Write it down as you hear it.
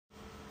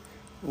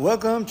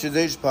Welcome to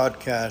today's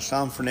podcast.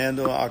 I'm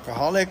Fernando,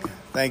 alcoholic.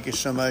 Thank you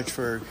so much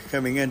for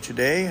coming in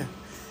today.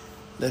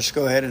 Let's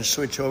go ahead and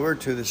switch over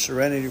to the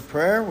Serenity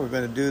Prayer. We're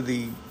going to do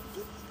the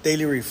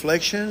daily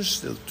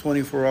reflections, the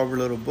 24-hour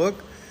little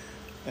book,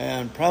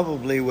 and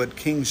probably what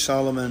King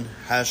Solomon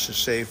has to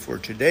say for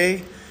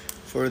today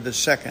for the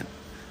second.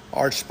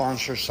 Our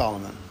sponsor,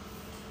 Solomon.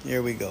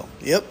 Here we go.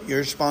 Yep,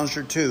 your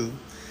sponsor too.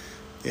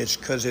 It's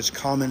because it's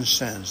common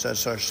sense.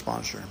 That's our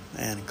sponsor.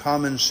 And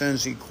common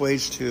sense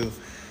equates to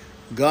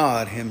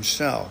God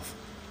himself.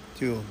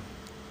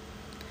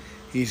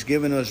 He's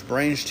given us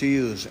brains to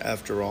use,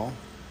 after all.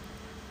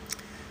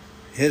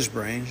 His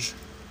brains,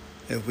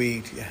 if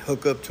we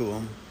hook up to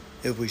him,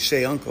 if we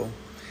say uncle.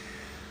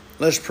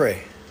 Let's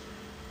pray.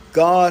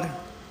 God,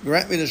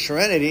 grant me the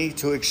serenity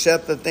to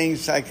accept the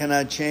things I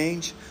cannot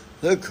change,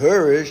 the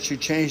courage to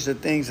change the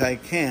things I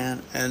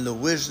can, and the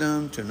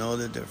wisdom to know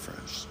the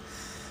difference.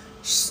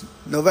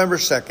 November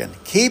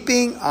 2nd,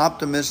 keeping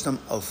optimism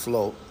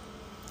afloat.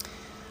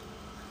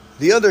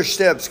 The other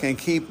steps can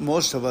keep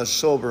most of us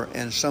sober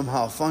and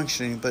somehow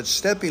functioning, but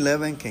step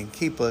 11 can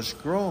keep us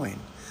growing.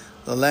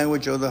 The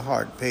Language of the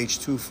Heart, page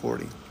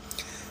 240.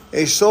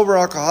 A sober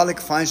alcoholic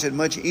finds it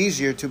much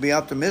easier to be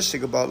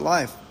optimistic about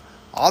life.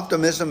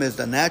 Optimism is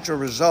the natural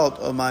result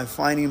of my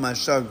finding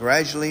myself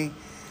gradually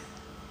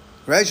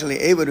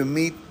able to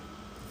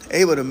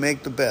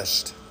make the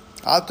best.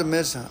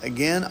 Optimism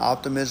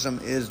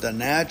is the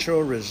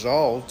natural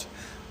result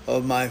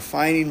of my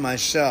finding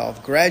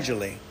myself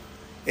gradually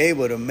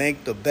able to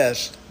make the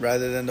best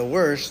rather than the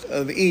worst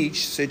of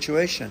each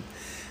situation.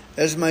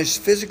 As my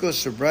physical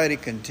sobriety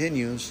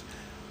continues,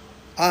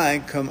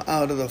 I come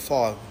out of the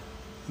fog,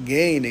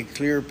 gain a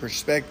clear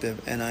perspective,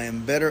 and I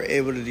am better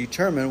able to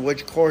determine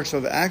which course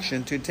of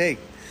action to take.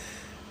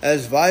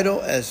 As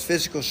vital as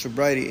physical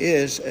sobriety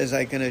is, as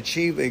I can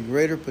achieve a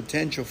greater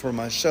potential for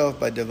myself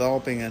by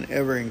developing an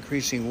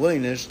ever-increasing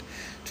willingness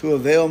to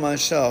avail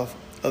myself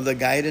of the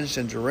guidance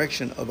and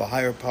direction of a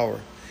higher power.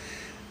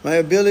 My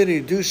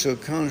ability to do so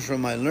comes from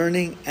my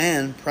learning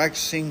and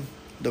practicing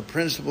the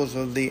principles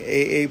of the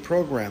AA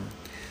program.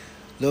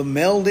 The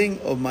melding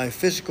of my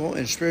physical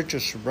and spiritual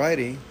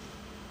sobriety,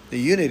 the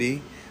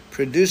unity,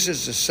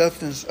 produces the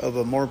substance of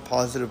a more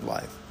positive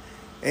life.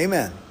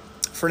 Amen.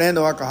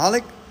 Fernando,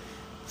 alcoholic.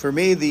 For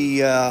me,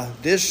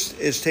 this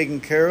is taken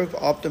care of.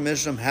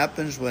 Optimism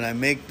happens when I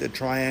make the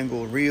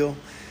triangle real.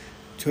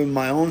 To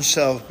my own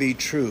self be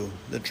true.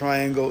 The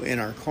triangle in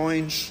our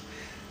coins.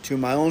 To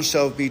my own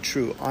self be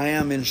true. I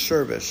am in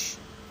service.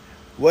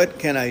 What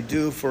can I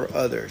do for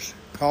others?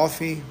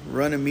 Coffee,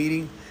 run a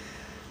meeting.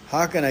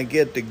 How can I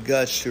get the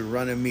guts to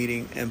run a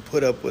meeting and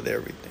put up with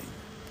everything?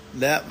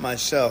 That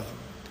myself.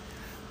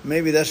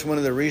 Maybe that's one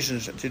of the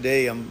reasons that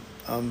today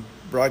I'm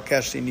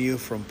broadcasting to you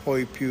from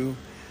Poipu,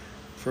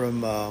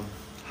 from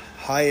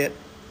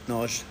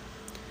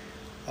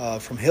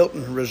from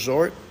Hilton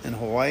Resort in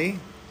Hawaii.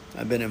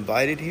 I've been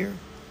invited here,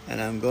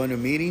 and I'm going to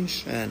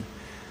meetings. And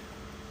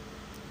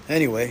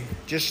anyway,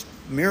 just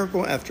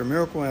miracle after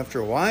miracle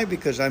after. Why?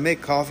 Because I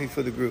make coffee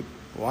for the group.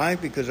 Why?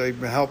 Because I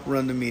help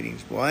run the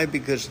meetings. Why?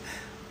 Because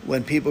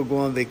when people go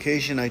on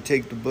vacation, I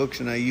take the books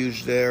and I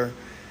use their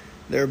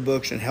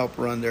books and help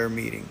run their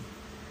meeting.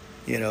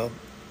 You know,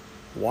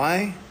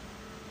 why?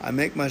 I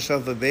make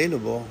myself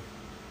available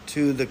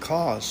to the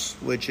cause,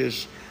 which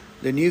is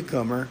the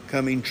newcomer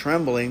coming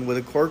trembling with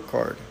a court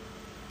card.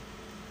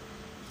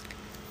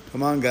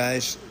 Come on,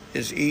 guys.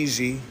 It's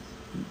easy.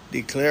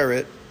 Declare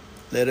it.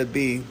 Let it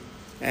be.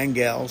 And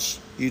gals,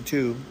 you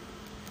too.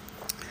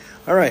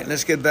 All right,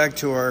 let's get back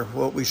to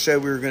what we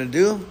said we were going to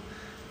do.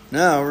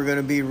 Now we're going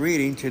to be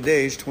reading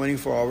today's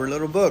 24-hour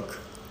little book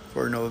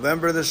for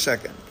November the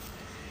 2nd.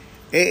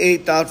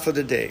 AA thought for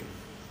the day.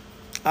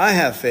 I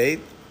have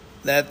faith,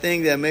 that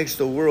thing that makes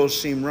the world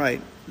seem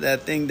right,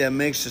 that thing that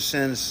makes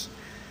sense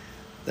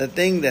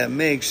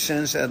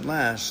at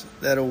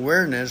last, that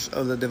awareness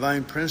of the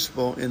divine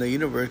principle in the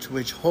universe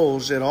which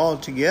holds it all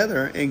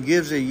together and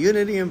gives it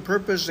unity and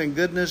purpose and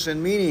goodness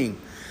and meaning.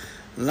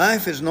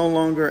 Life is no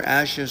longer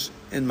ashes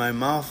in my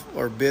mouth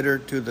or bitter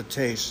to the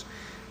taste.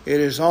 It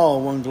is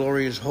all one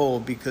glorious whole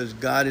because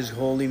God is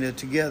holding it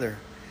together.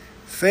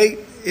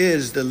 Faith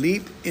is the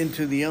leap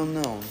into the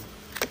unknown,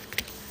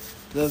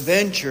 the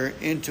venture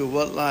into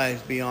what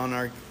lies beyond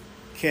our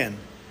ken,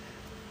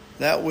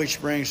 that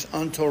which brings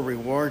untold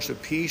rewards of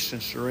peace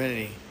and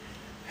serenity.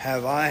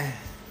 Have I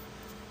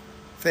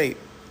faith?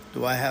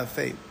 Do I have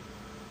faith?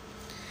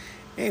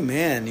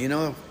 Amen. You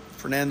know,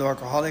 Fernando,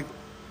 alcoholic,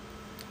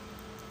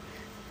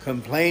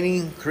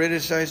 complaining,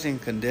 criticizing,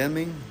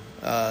 condemning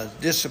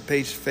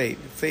dissipates faith.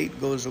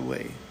 Faith goes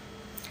away.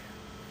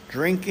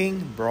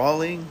 Drinking,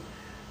 brawling,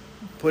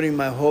 putting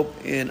my hope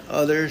in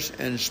others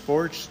and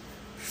sports,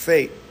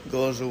 faith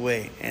goes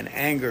away and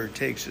anger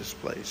takes its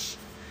place.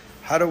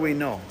 How do we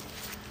know?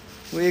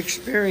 We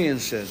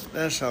experience it.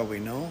 That's how we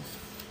know.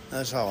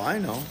 That's how I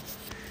know.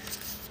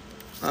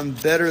 I'm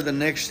better the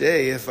next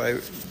day if I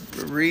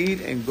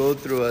read and go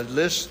through a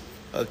list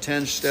of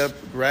 10-step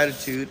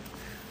gratitude.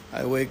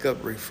 I wake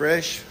up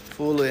refreshed,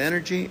 full of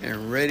energy,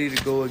 and ready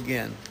to go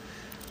again.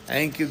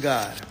 Thank you,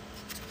 God.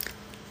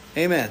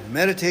 Amen.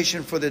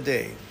 Meditation for the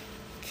day.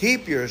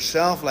 Keep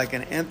yourself like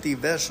an empty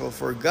vessel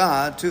for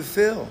God to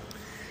fill.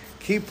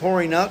 Keep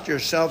pouring out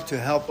yourself to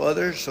help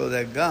others so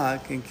that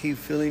God can keep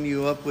filling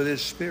you up with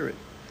His Spirit.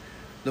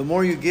 The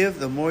more you give,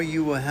 the more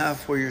you will have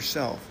for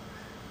yourself.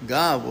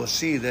 God will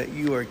see that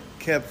you are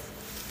kept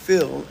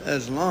filled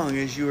as long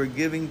as you are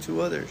giving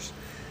to others.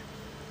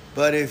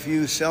 But if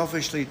you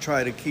selfishly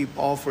try to keep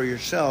all for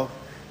yourself,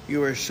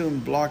 you are soon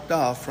blocked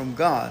off from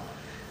God,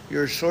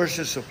 your source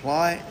of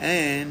supply,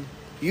 and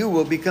you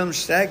will become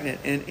stagnant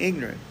and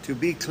ignorant. To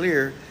be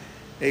clear,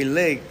 a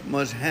lake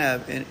must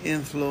have an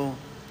inflow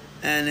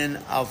and an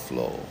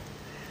outflow.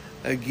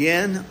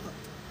 Again,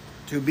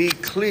 to be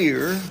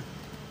clear,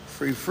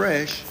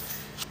 refresh,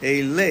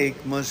 a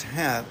lake must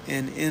have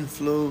an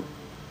inflow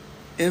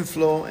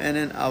and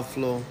an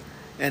outflow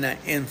and an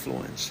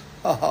influence.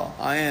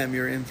 I am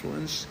your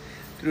influence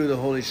through the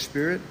Holy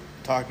Spirit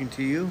talking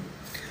to you.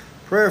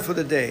 Prayer for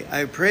the day.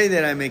 I pray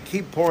that I may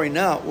keep pouring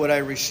out what I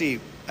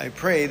receive. I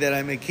pray that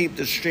I may keep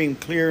the stream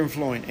clear and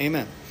flowing.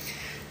 Amen.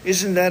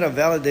 Isn't that a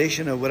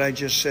validation of what I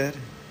just said?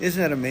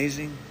 Isn't that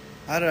amazing?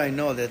 How did I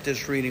know that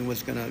this reading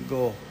was going to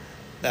go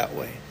that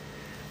way?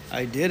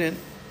 I didn't.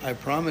 I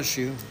promise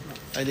you.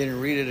 I didn't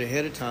read it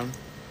ahead of time.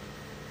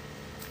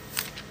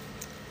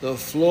 The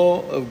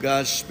flow of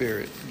God's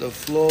Spirit, the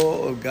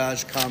flow of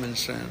God's common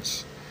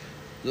sense,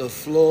 the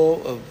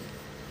flow of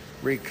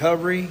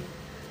recovery.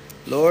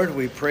 Lord,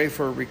 we pray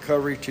for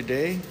recovery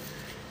today.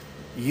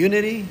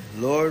 Unity,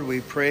 Lord,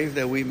 we pray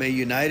that we may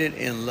unite it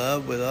in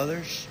love with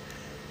others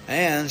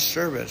and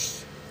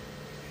service.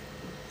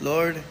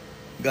 Lord,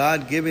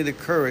 God, give me the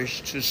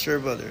courage to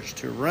serve others,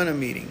 to run a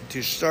meeting,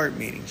 to start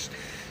meetings,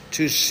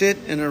 to sit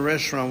in a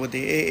restaurant with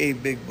the AA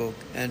Big Book,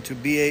 and to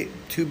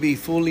be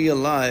fully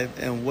alive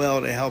and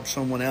well to help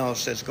someone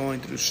else that's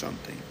going through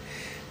something.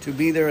 To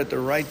be there at the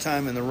right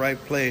time in the right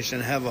place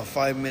and have a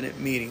 5-minute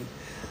meeting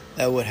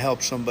that would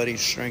help somebody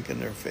strengthen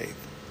their faith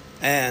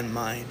and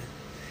mine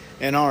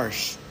and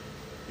ours.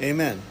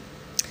 Amen.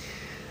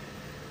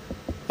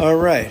 All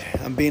right.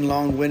 I'm being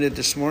long-winded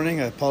this morning.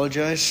 I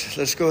apologize.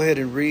 Let's go ahead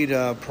and read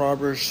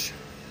Proverbs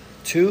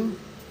 2.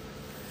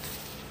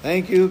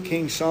 Thank you,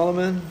 King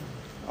Solomon,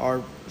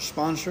 our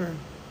sponsor.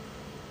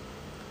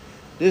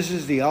 This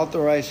is the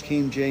Authorized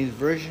King James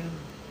Version.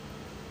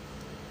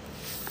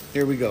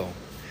 Here we go.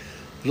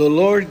 The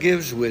Lord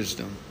gives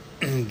wisdom.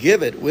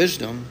 Give it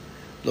wisdom.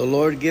 The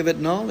Lord give it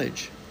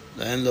knowledge.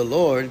 And the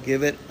Lord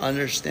give it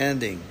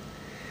understanding.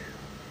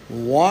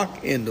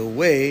 Walk in the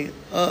way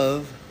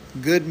of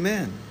good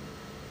men.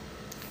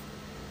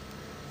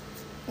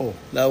 Oh,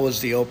 that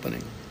was the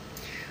opening.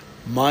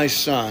 My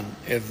son,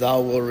 if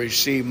thou wilt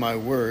receive my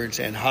words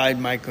and hide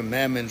my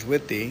commandments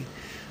with thee,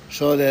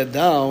 so that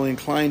thou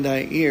incline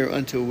thy ear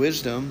unto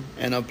wisdom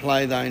and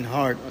apply thine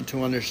heart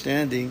unto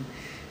understanding,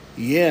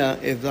 yea,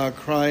 if thou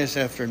criest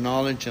after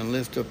knowledge and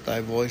lift up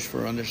thy voice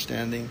for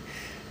understanding,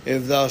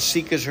 if thou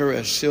seekest her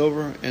as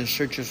silver and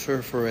searchest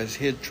her for as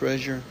hid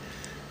treasure,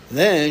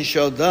 then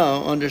shalt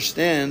thou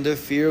understand the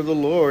fear of the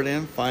Lord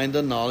and find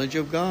the knowledge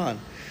of God.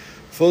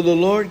 For the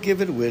Lord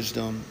giveth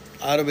wisdom.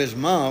 Out of his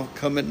mouth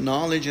cometh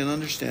knowledge and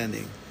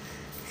understanding.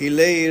 He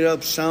layeth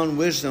up sound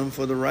wisdom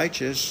for the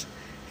righteous.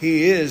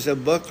 He is a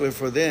buckler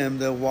for them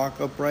that walk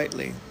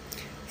uprightly.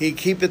 He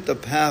keepeth the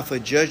path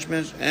of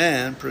judgment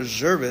and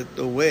preserveth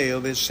the way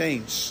of his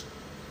saints.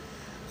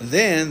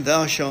 Then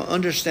thou shalt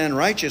understand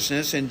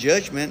righteousness and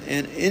judgment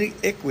and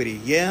equity,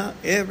 yea,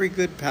 every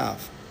good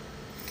path.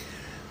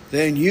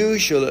 Then you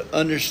shall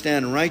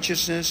understand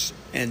righteousness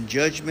and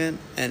judgment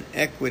and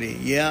equity,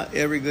 yea,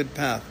 every good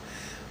path.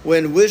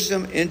 When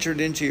wisdom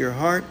entered into your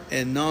heart,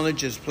 and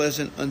knowledge is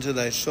pleasant unto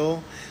thy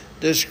soul,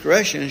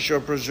 discretion shall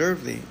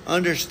preserve thee,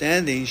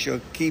 understanding shall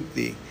keep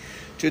thee,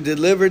 to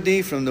deliver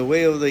thee from the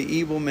way of the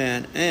evil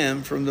man,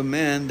 and from the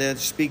man that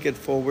speaketh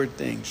forward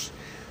things,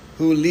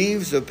 who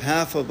leaves the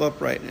path of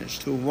uprightness,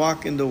 to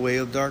walk in the way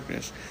of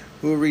darkness,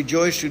 who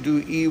rejoice to do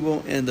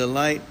evil and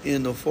delight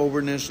in the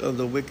forwardness of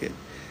the wicked,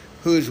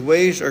 whose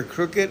ways are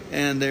crooked,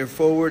 and they're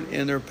forward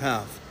in their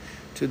path,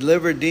 to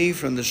deliver thee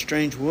from the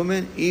strange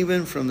woman,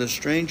 even from the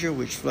stranger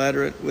which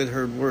flattereth with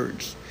her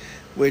words,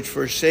 which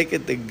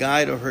forsaketh the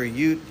guide of her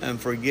youth, and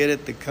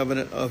forgetteth the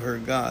covenant of her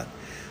God.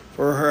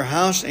 For her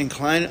house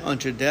inclineth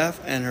unto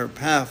death, and her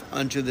path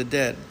unto the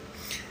dead.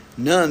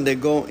 None that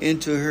go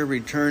into her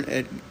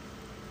return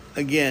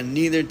again,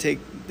 neither take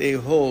they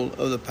hold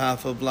of the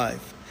path of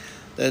life,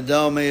 that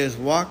thou mayest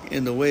walk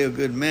in the way of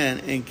good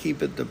men, and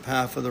keepeth the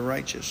path of the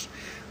righteous.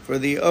 For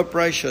the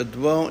upright shall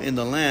dwell in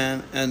the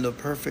land, and the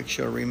perfect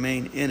shall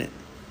remain in it.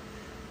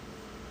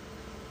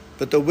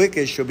 But the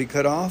wicked shall be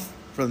cut off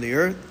from the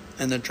earth,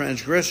 and the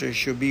transgressors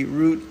shall be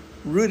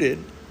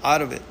rooted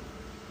out of it.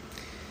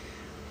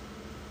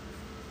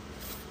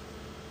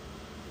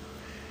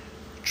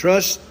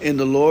 Trust in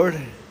the Lord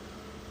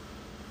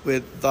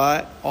with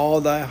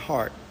all thy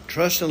heart.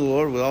 Trust in the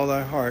Lord with all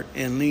thy heart,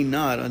 and lean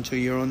not unto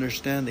your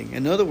understanding.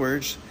 In other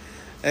words,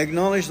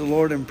 acknowledge the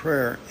Lord in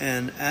prayer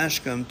and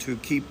ask Him to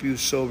keep you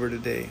sober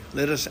today.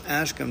 Let us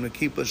ask Him to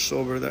keep us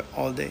sober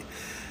all day.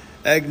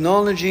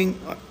 Acknowledging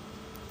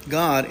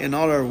God in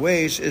all our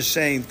ways is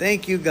saying,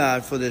 thank you,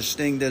 God, for this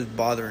thing that's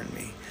bothering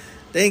me.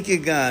 Thank you,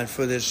 God,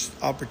 for this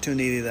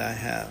opportunity that I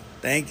have.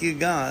 Thank you,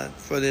 God,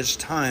 for this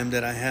time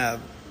that I have,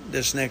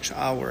 this next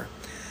hour.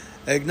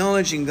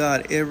 Acknowledging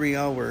God every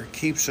hour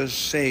keeps us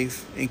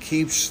safe and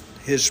keeps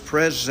His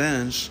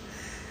presence,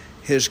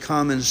 His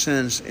common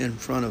sense in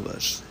front of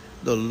us.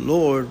 The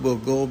Lord will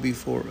go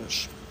before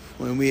us.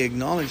 When we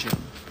acknowledge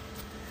Him,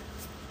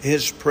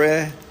 His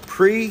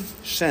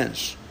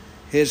pre-sense,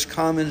 His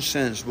common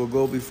sense will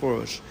go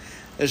before us,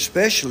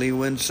 especially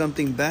when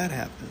something bad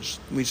happens.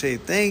 We say,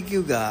 thank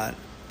you, God,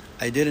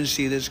 I didn't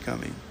see this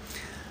coming.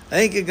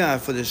 Thank you,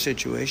 God, for this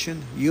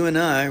situation. You and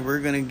I, we're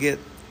going to get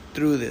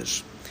through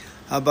this.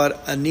 How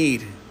about a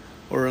need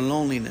or a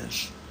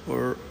loneliness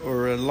or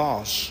a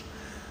loss?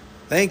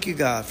 Thank you,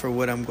 God, for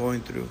what I'm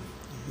going through.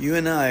 You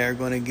and I are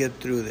going to get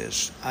through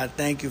this. I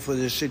thank you for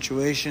this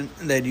situation,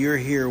 that you're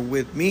here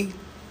with me.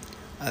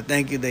 I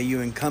thank you that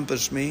you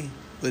encompass me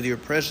with your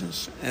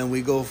presence, and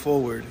we go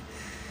forward.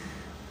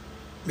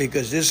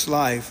 Because this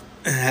life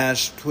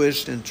has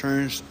twists and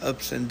turns,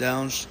 ups and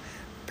downs.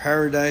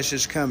 Paradise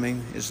is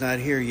coming. It's not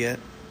here yet,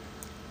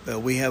 but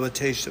we have a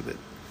taste of it.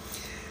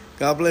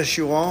 God bless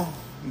you all.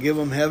 Give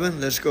them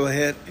heaven. Let's go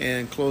ahead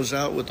and close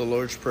out with the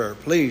Lord's Prayer.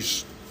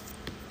 Please.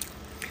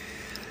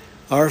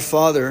 Our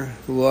Father,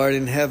 who art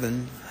in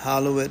heaven,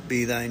 hallowed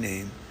be thy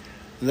name.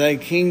 Thy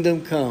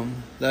kingdom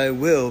come, thy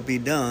will be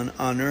done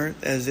on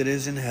earth as it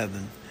is in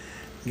heaven.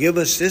 Give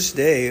us this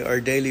day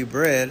our daily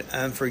bread,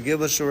 and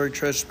forgive us our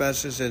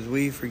trespasses as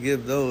we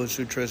forgive those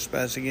who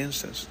trespass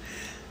against us.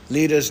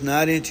 Lead us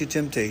not into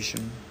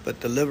temptation,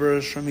 but deliver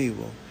us from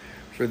evil.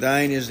 For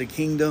thine is the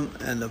kingdom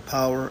and the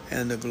power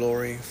and the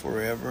glory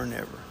forever and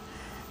ever.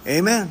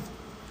 Amen.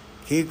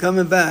 Keep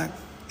coming back.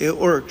 It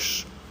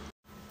works.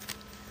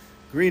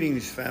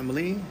 Greetings,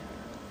 family.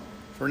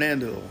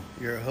 Fernando,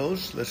 your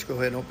host. Let's go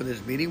ahead and open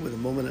this meeting with a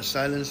moment of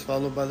silence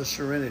followed by the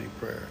serenity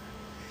prayer.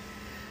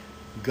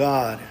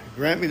 God,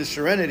 grant me the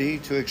serenity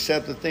to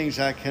accept the things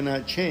I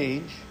cannot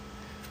change,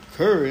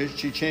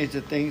 courage to change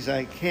the things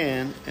I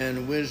can,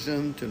 and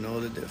wisdom to know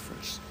the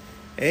difference.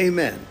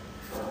 Amen.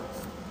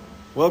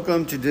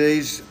 Welcome to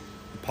today's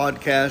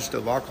podcast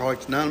of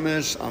Alcoholics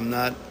Anonymous. I'm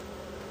not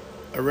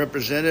a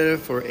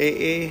representative for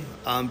AA.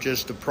 I'm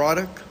just a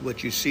product.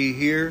 What you see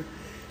here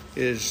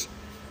is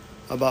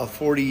about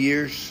 40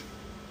 years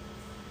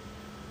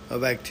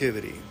of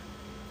activity.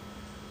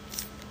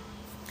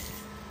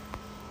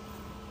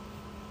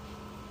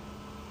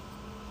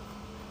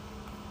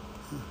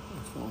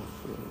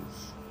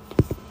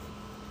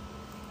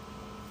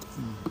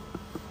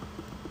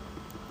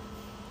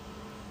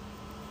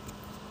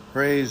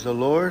 Praise the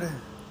Lord.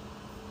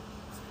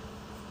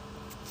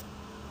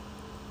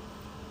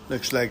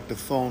 Looks like the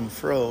phone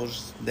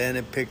froze, then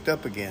it picked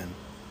up again.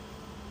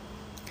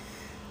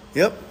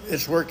 Yep,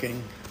 it's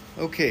working.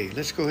 Okay,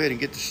 let's go ahead and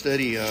get the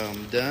study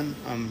done.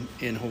 I'm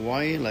in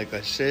Hawaii, like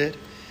I said,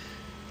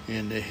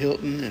 in the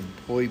Hilton and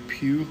Poi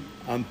Pu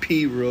on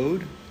P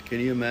Road. Can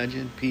you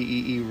imagine?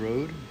 P-E-E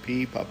Road.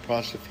 P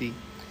apostrophe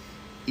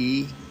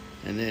E,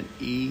 and then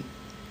E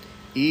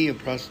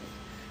apostrophe.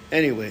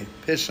 Anyway,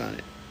 piss on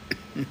it.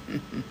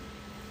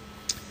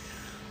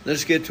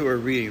 Let's get to our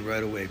reading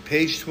right away.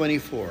 Page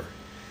 24.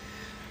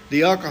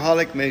 The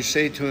alcoholic may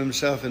say to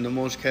himself in the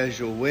most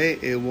casual way,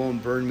 it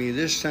won't burn me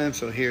this time,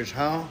 so here's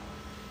how.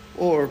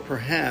 Or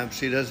perhaps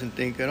he doesn't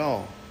think at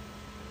all.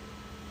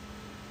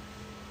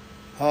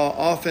 How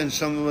often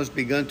some of us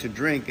begun to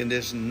drink in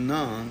this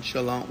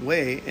nonchalant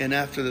way, and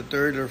after the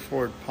third or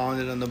fourth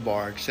pounded on the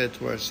bar, said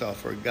to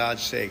ourselves, for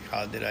God's sake,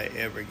 how did I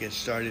ever get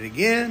started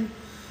again?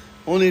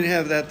 Only to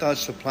have that thought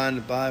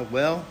supplanted by,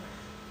 well,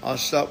 I'll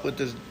stop with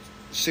the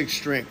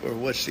sixth drink, or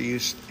what's the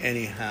use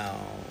anyhow?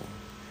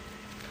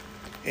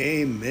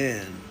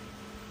 Amen.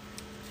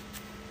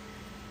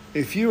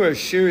 If you are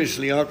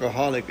seriously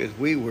alcoholic as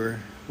we were,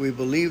 we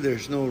believe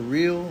there's no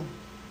real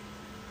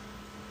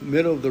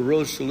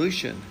middle-of-the-road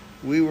solution.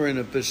 We were in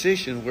a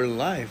position where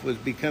life was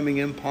becoming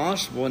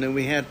impossible, and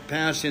we had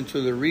passed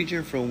into the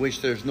region from which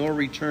there's no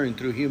return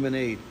through human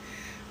aid.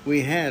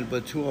 We had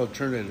but two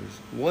alternatives.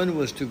 One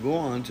was to go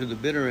on to the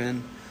bitter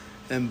end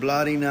and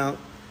blotting out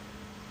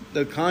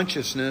the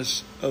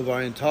consciousness of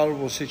our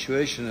intolerable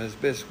situation as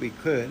best we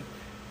could,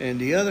 and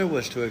the other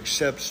was to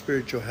accept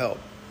spiritual help.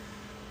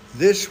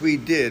 This we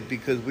did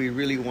because we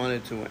really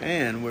wanted to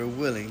and were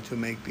willing to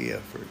make the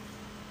effort.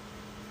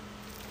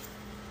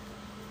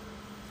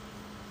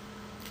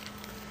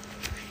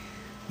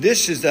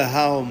 This is the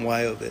how and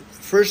why of it.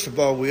 First of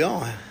all, we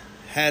all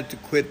had to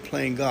quit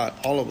playing God,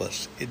 all of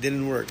us. It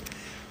didn't work.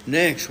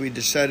 Next, we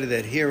decided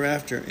that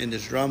hereafter in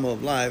this drama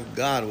of life,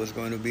 God was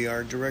going to be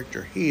our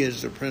director. He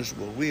is the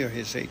principal. We are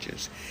his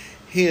agents.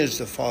 He is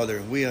the father.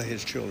 We are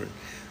his children.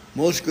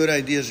 Most good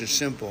ideas are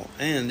simple,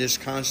 and this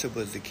concept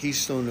was the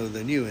keystone of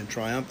the new and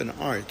triumphant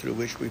art through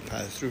which we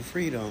pass through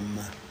freedom.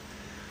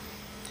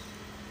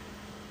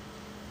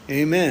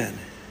 Amen.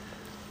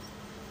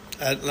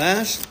 At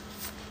last,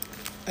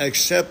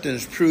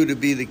 Acceptance proved to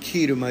be the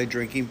key to my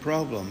drinking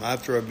problem.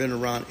 After I've been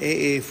around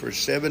AA for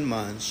 7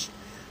 months,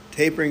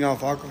 tapering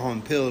off alcohol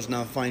and pills,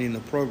 now finding the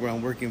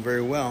program working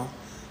very well,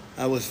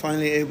 I was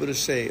finally able to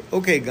say,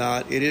 okay,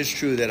 God, it is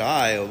true that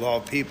I, of all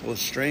people,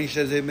 strange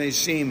as it may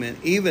seem,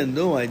 and even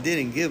though I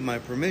didn't give my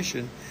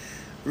permission,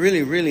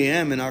 really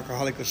am an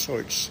alcoholic of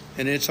sorts,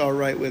 and it's all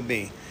right with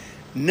me.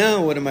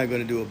 Now what am I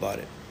going to do about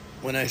it?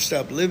 When I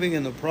stopped living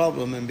in the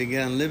problem and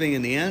began living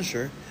in the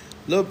answer,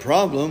 the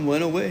problem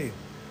went away.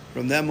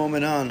 From that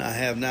moment on, I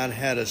have not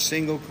had a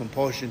single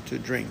compulsion to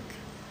drink.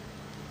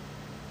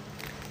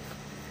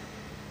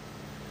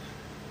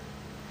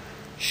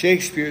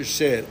 Shakespeare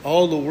said,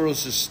 all the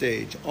world's a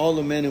stage, all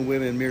the men and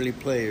women merely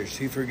players.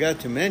 He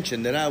forgot to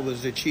mention that I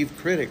was the chief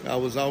critic. I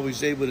was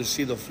always able to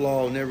see the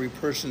flaw in every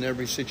person,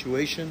 every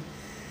situation.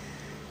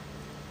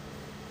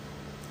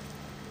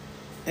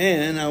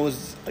 And I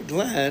was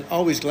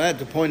always glad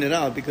to point it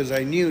out because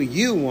I knew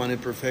you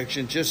wanted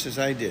perfection just as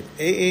I did.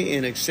 AA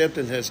and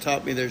acceptance has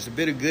taught me there's a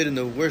bit of good in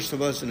the worst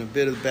of us and a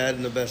bit of bad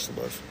in the best of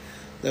us.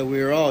 That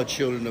we are all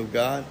children of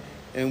God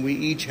and we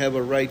each have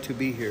a right to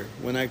be here.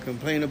 When I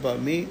complain about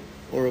me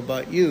or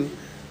about you,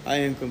 I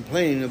am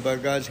complaining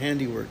about God's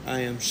handiwork.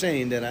 I am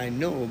saying that I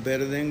know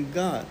better than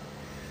God.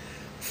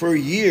 For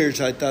years,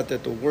 I thought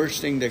that the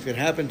worst thing that could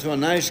happen to a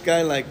nice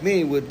guy like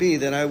me would be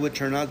that I would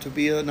turn out to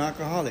be an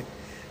alcoholic.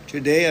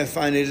 Today, I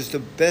find it is the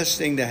best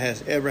thing that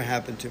has ever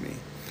happened to me.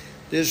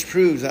 This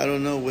proves I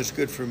don't know what's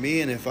good for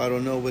me, and if I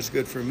don't know what's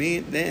good for me,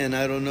 then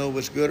I don't know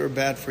what's good or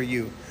bad for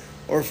you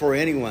or for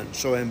anyone.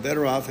 So I'm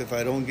better off if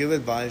I don't give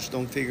advice,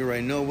 don't figure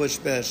I know what's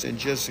best, and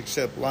just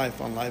accept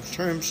life on life's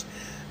terms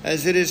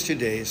as it is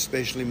today,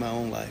 especially my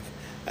own life,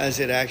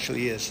 as it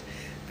actually is.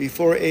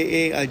 Before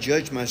AA, I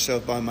judged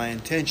myself by my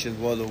intentions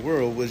while the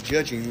world was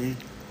judging me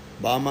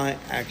by my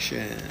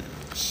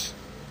actions.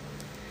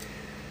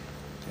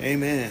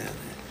 Amen.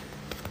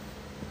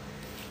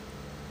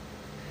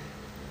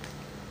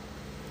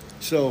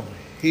 So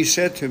he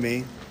said to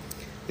me,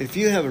 if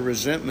you have a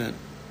resentment,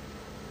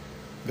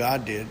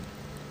 God did,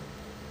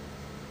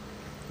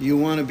 you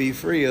want to be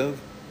free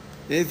of,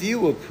 if you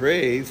will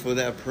pray for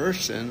that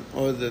person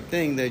or the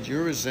thing that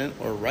you resent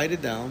or write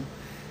it down,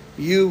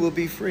 you will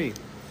be free.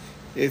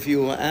 If you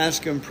will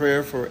ask in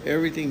prayer for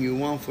everything you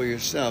want for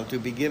yourself to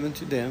be given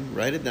to them,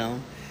 write it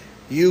down,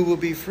 you will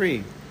be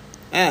free.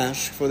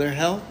 Ask for their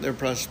health, their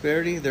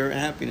prosperity, their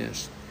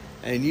happiness,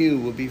 and you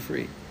will be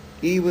free.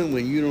 Even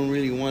when you don't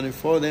really want it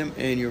for them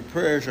and your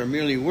prayers are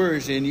merely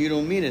words and you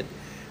don't mean it,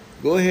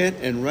 go ahead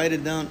and write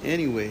it down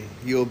anyway.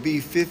 You'll be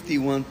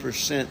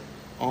 51%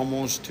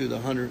 almost to the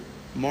 100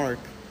 mark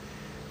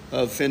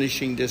of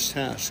finishing this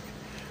task.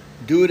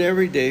 Do it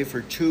every day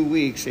for 2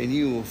 weeks and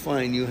you will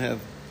find you have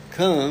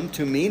come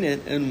to mean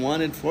it and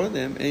want it for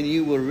them, and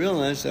you will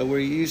realize that where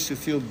you used to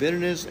feel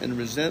bitterness and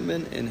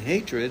resentment and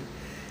hatred,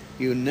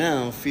 you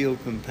now feel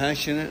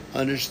compassionate,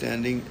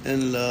 understanding,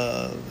 and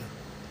love.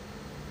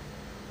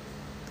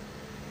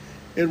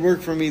 It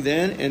worked for me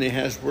then, and it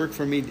has worked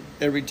for me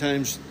every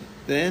time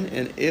then,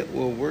 and it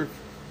will work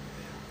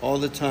all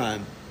the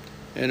time.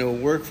 And it will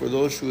work for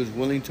those who is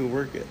willing to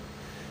work it.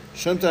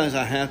 Sometimes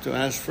I have to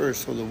ask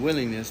first for the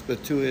willingness,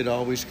 but to it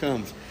always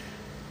comes.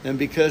 And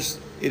because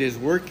it is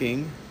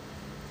working,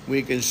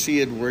 we can see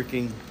it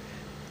working.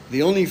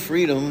 The only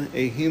freedom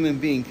a human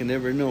being can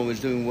ever know is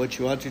doing what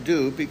you ought to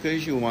do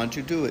because you want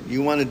to do it.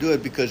 You want to do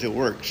it because it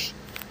works.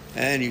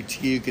 And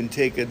you can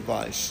take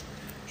advice.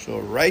 So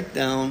write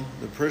down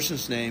the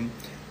person's name.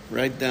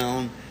 Write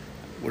down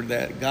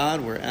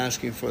we're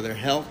asking for their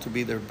health to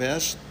be their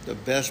best, the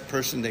best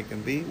person they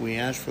can be. We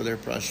ask for their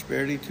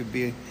prosperity to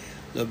be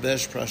the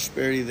best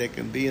prosperity they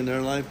can be in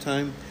their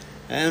lifetime,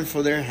 and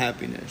for their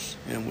happiness.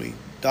 And we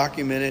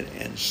document it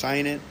and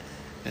sign it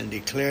and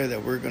declare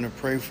that we're going to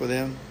pray for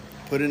them,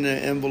 put it in an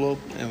envelope,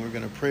 and we're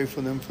going to pray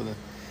for them for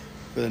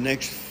the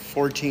next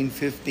 14,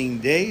 15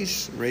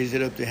 days, raise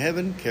it up to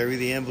heaven, carry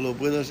the envelope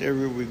with us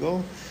everywhere we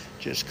go.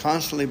 Just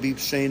constantly be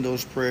saying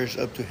those prayers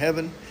up to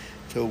heaven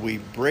till we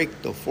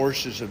break the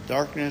forces of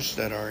darkness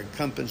that are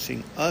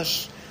encompassing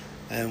us,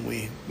 and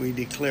we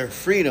declare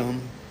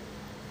freedom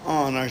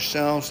on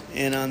ourselves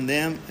and on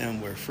them,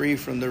 and we're free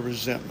from the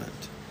resentment.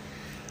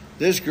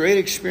 This great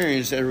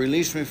experience that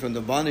released me from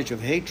the bondage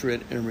of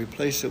hatred and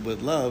replaced it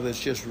with love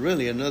is just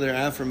really another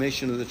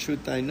affirmation of the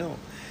truth I know.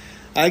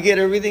 I get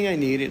everything I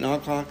need in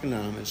Alcoholics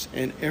Anonymous,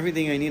 and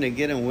everything I need I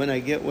get, and when I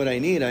get what I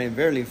need, I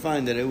invariably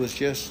find that it was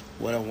just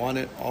what I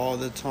wanted all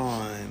the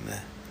time.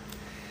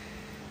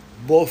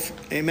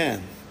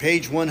 Amen.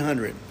 Page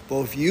 100.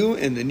 Both you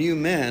and the new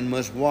man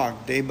must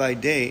walk day by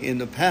day in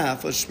the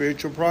path of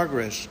spiritual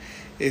progress.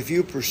 If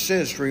you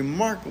persist,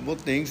 remarkable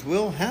things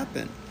will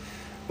happen.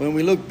 When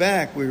we look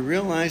back, we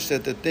realize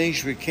that the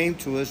things that came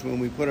to us when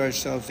we put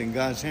ourselves in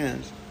God's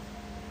hands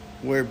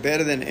were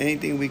better than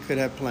anything we could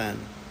have planned.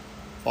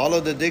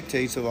 Follow the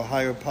dictates of a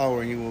higher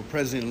power, and you will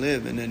presently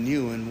live in a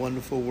new and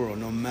wonderful world,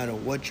 no matter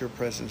what your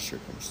present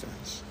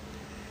circumstance.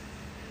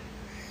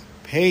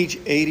 Page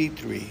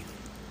 83.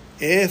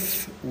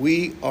 If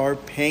we are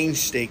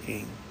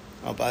painstaking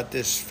about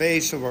this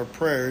phase of our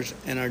prayers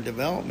and our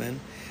development,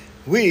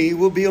 we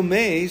will be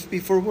amazed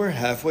before we're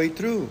halfway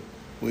through.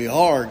 We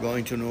are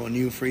going to know a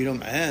new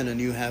freedom and a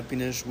new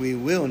happiness. We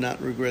will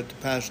not regret the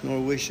past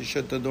nor wish to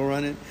shut the door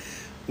on it.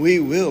 We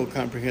will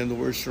comprehend the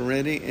word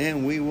serenity,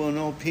 and we will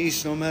know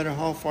peace no matter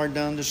how far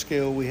down the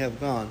scale we have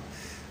gone.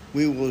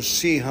 We will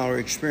see how our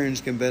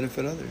experience can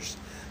benefit others.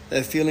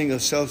 That feeling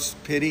of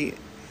self-pity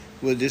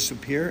will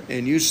disappear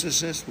and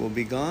uselessness will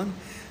be gone.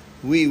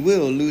 We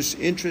will lose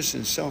interest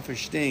in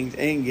selfish things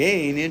and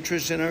gain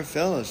interest in our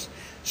fellows.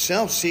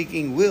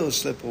 Self-seeking will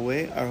slip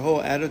away. Our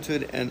whole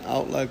attitude and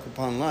outlook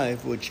upon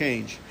life will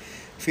change.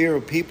 Fear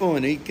of people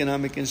and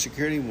economic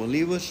insecurity will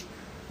leave us.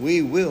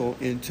 We will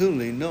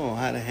intuitively know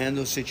how to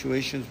handle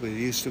situations that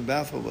used to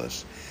baffle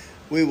us.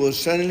 We will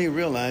suddenly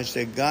realize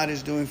that God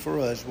is doing for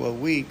us what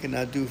we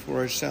cannot do for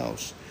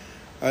ourselves.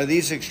 Are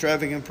these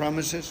extravagant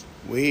promises?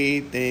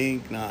 We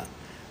think not.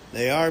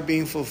 They are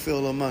being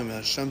fulfilled among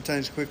us,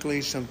 sometimes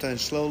quickly,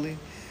 sometimes slowly.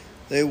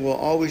 They will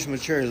always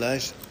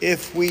materialize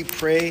if we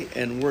pray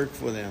and work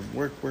for them.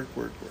 Work.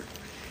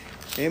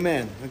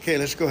 Amen. Okay,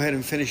 let's go ahead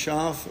and finish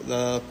off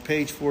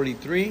page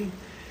 43.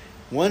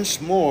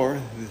 Once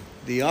more,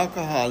 the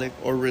alcoholic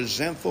or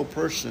resentful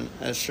person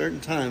at certain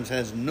times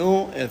has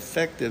no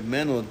effective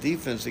mental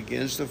defense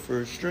against the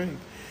first drink,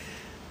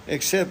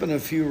 except in a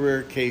few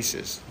rare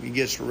cases. He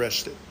gets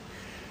arrested.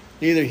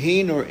 Neither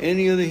he nor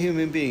any other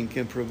human being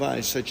can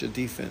provide such a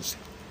defense.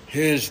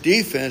 His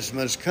defense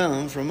must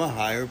come from a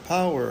higher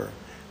power.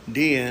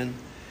 D.N.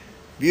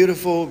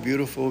 Beautiful,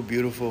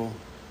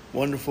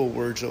 wonderful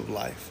words of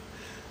life.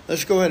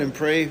 Let's go ahead and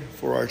pray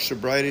for our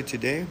sobriety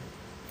today.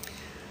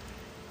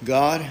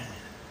 God,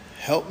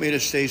 help me to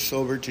stay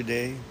sober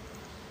today.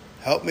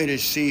 Help me to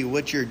see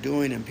what you're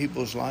doing in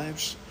people's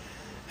lives.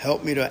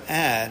 Help me to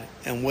add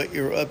and what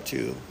you're up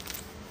to.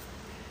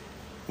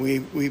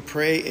 We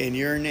pray in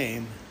your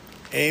name.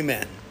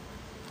 Amen.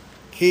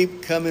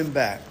 Keep coming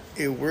back.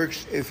 It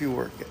works if you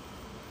work it.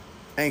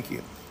 Thank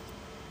you.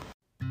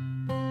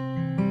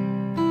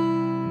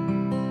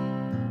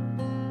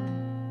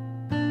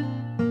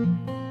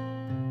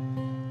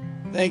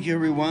 Thank you,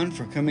 everyone,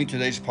 for coming to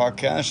today's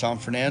podcast. I'm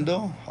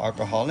Fernando,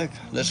 alcoholic.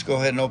 Let's go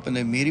ahead and open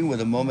the meeting with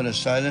a moment of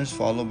silence,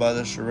 followed by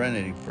the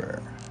serenity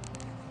prayer.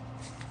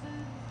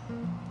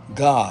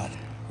 God,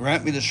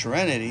 grant me the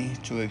serenity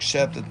to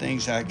accept the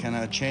things I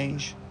cannot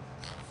change,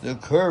 the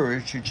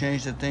courage to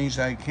change the things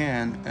I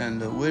can, and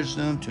the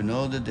wisdom to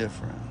know the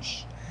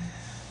difference.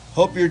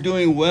 Hope you're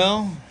doing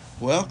well.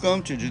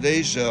 Welcome to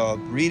today's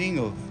reading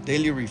of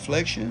Daily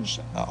Reflections,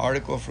 an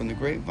article from the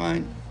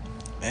Grapevine,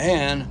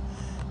 and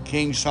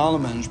King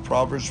Solomon's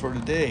Proverbs for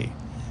today.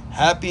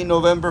 Happy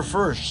November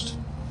 1st.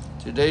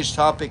 Today's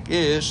topic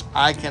is,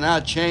 I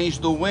cannot change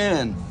the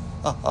wind.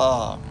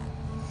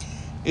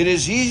 It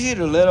is easy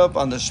to let up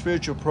on the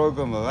spiritual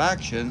program of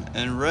action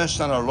and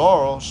rest on our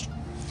laurels.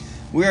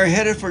 We are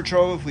headed for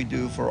trouble if we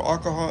do, for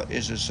alcohol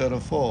is a set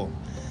of full.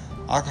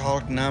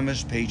 Alcoholics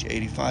Anonymous, page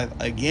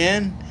 85.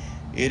 Again,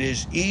 it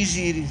is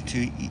easy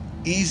to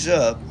ease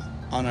up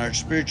on our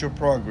spiritual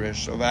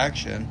progress of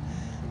action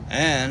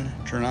and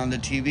turn on the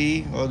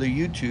TV or the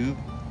YouTube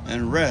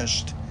and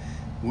rest.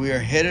 We are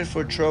headed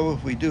for trouble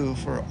if we do,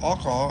 for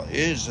alcohol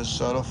is a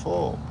subtle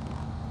foe.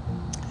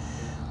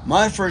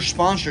 My first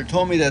sponsor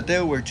told me that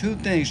there were two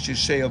things to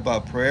say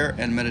about prayer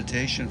and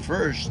meditation.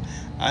 First,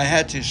 I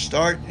had to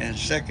start, and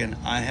second,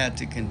 I had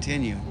to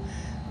continue.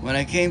 When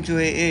I came to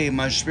AA,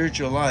 my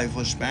spiritual life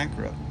was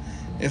bankrupt.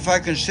 If I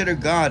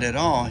considered God at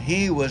all,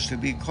 He was to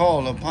be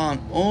called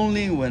upon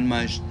only when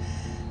my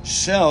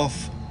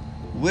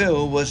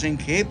self-will was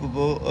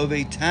incapable of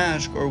a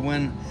task or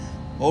when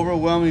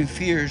overwhelming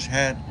fears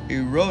had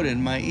eroded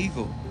my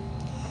ego.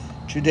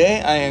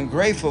 Today, I am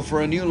grateful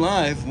for a new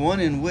life, one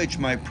in which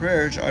my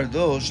prayers are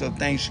those of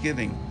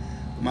thanksgiving.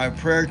 My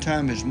prayer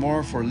time is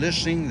more for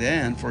listening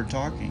than for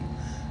talking.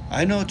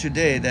 I know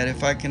today that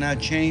if I cannot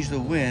change the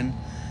wind,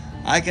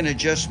 I can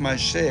adjust my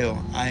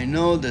sail. I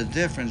know the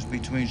difference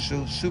between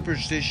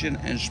superstition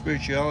and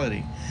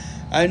spirituality.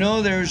 I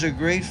know there is a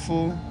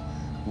grateful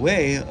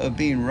way of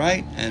being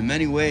right and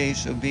many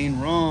ways of being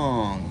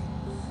wrong.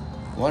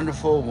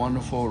 Wonderful,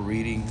 wonderful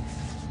reading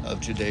of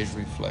today's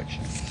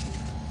reflection.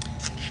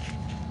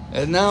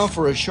 And now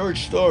for a short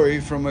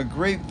story from a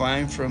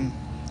grapevine from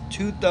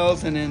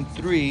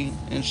 2003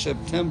 in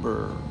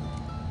September.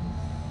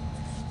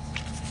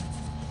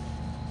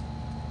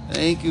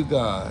 Thank you,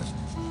 God.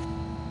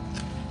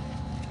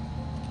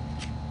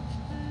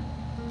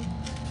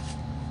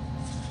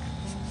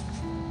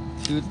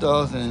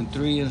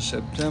 (2003) in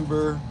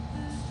September.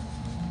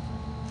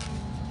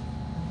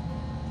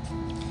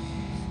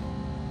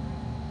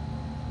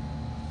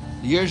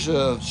 Here's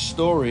a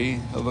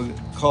story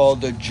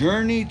called The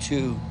Journey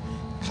to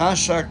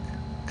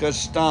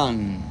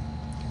Kazakhstan.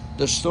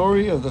 The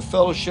story of the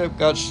fellowship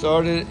got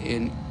started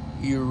in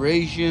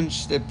Eurasian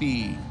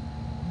Steppe,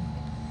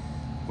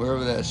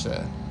 wherever that's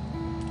at.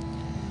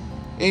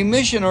 A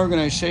mission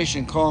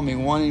organization called me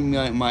wanting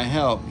my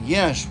help.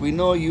 Yes, we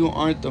know you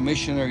aren't the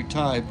missionary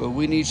type, but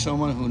we need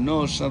someone who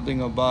knows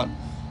something about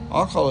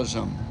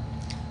alcoholism.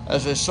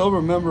 As a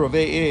sober member of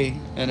AA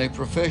and a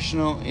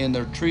professional in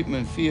the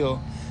treatment field,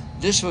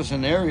 this was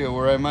an area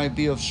where I might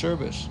be of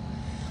service.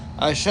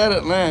 I sat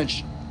at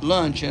lunch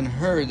and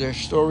heard their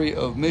story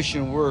of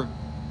mission work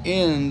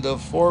in the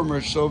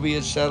former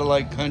Soviet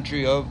satellite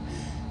country of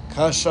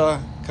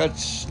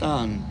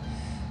Kazakhstan,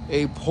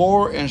 a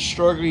poor and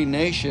struggling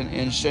nation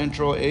in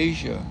Central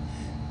Asia.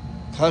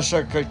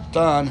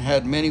 Kazakhstan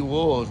had many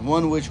woes,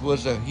 one which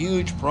was a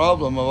huge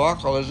problem of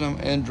alcoholism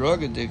and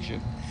drug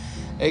addiction.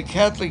 A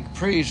Catholic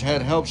priest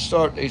had helped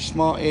start a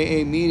small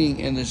AA meeting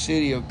in the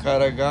city of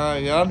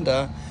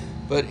Karaganda,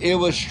 but it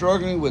was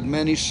struggling with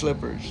many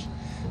slippers.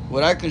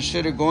 Would I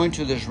consider going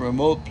to this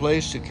remote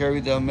place to carry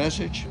the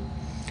message?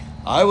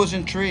 I was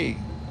intrigued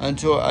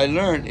until I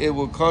learned it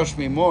would cost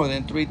me more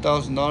than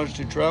 $3,000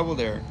 to travel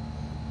there.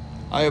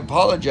 I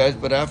apologized,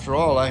 but after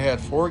all, I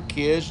had 4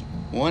 kids,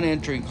 1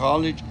 entering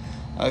college.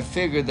 I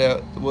figured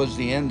that was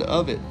the end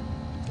of it.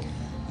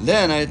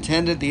 Then I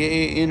attended the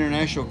AA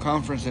International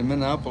Conference in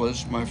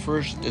Minneapolis, my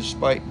first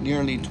despite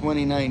nearly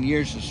 29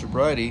 years of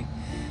sobriety.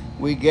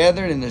 We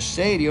gathered in the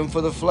stadium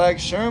for the flag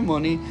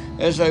ceremony.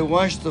 As I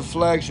watched the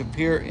flags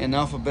appear in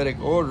alphabetic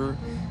order,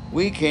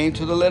 we came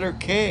to the letter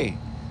K.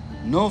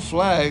 No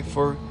flag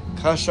for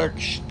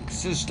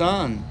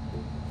Kazakhstan.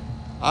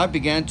 I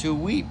began to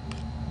weep.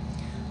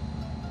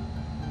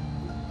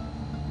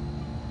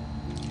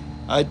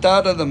 I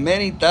thought of the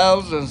many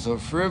thousands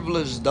of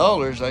frivolous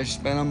dollars I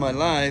spent on my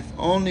life,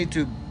 only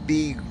to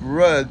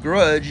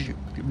begrudge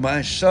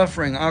my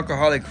suffering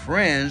alcoholic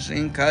friends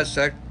in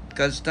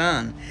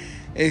Kazakhstan.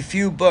 A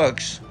few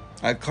bucks,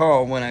 I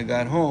called when I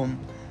got home.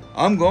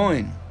 I'm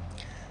going.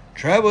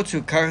 Travel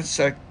to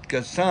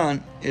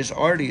Kazakhstan is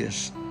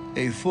arduous.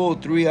 A full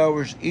 3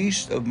 hours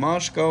east of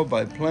Moscow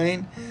by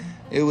plane.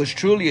 It was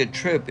truly a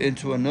trip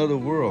into another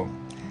world.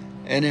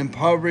 An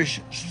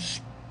impoverished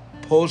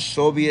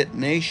post-Soviet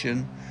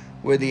nation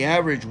with the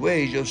average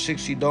wage of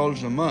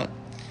 $60 a month.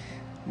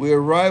 We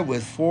arrived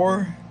with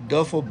 4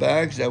 duffel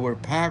bags that were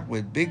packed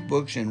with big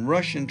books in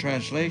Russian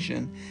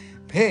translation,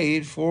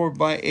 paid for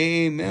by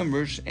AA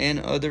members and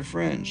other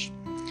friends.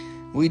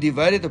 We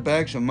divided the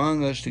bags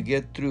among us to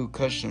get through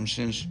customs,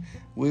 since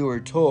we were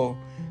told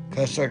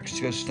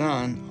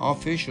Kazakhstan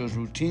officials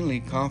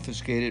routinely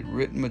confiscated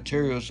written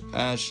materials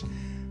as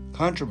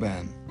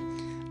contraband.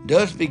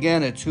 Thus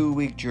began a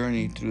 2-week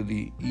journey through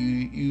the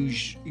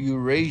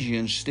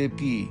Eurasian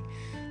steppe,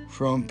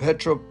 from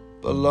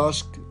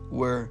Petropavlovsk,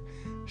 where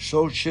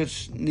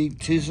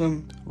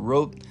Solzhenitsyn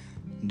wrote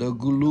the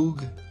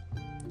Gulag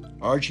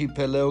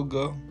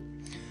Archipelago,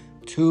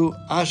 to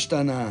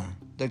Astana,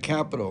 the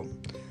capital.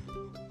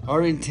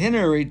 Our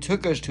itinerary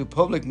took us to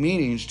public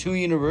meetings, 2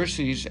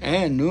 universities,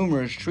 and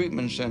numerous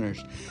treatment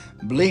centers,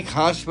 bleak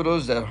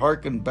hospitals that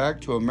harkened back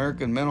to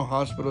American mental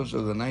hospitals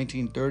of the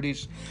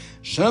 1930s,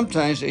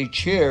 sometimes a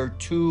chair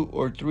 2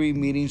 or 3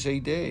 meetings a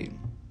day.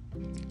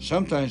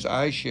 Sometimes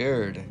I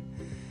shared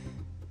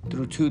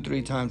through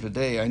 2-3 times a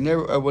day. I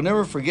will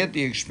never forget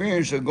the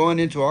experience of going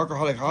into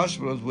alcoholic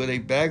hospitals with a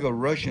bag of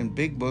Russian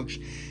big books,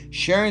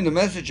 sharing the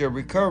message of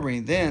recovery,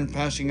 then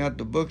passing out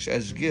the books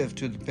as gift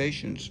to the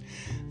patients.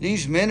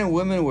 These men and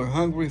women were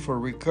hungry for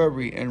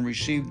recovery and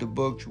received the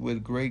books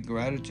with great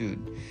gratitude.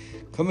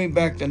 Coming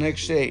back the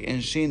next day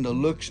and seeing the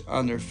looks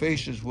on their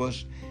faces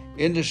was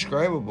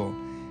indescribable.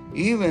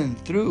 Even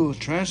through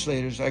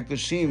translators, I could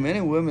see men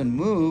and women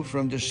move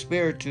from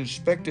despair to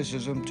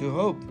skepticism to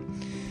hope.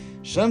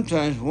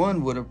 Sometimes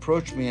one would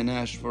approach me and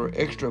ask for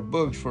extra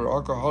books for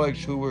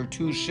alcoholics who were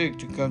too sick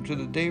to come to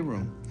the day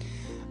room.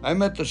 I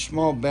met the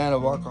small band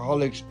of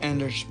alcoholics and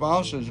their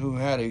spouses who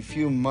had a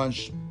few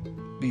months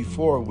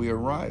before we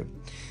arrived.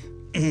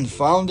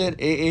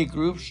 Founded AA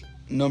groups,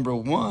 number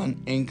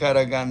 1 in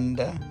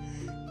Karaganda,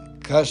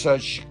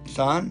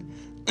 Kazakhstan.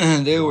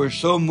 They were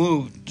so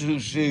moved to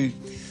see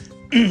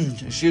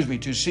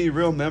to see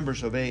real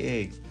members of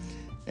AA.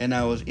 And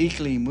I was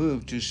equally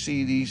moved to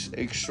see these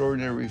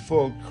extraordinary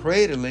folk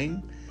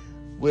cradling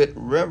with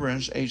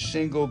reverence a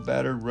single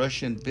battered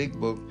Russian big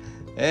book,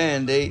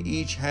 and they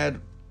each had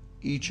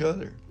each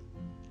other.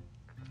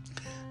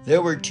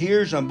 There were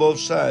tears on both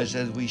sides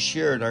as we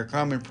shared our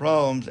common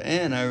problems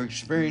and our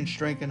experienced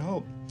strength and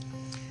hope.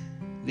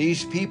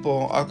 These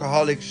people,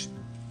 alcoholics,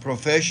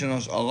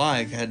 professionals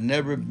alike, had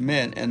never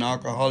met an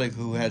alcoholic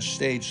who had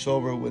stayed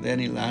sober with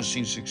any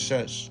lasting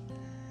success.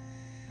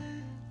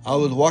 I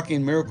was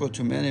walking miracle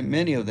to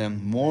many of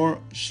them, more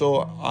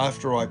so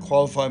after I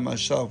qualified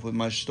myself with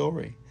my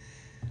story.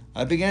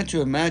 I began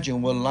to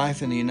imagine what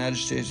life in the United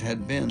States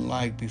had been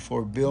like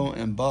before Bill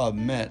and Bob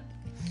met,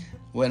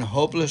 when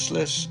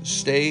hopelessness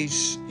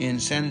stays in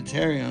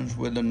sanitariums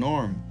were the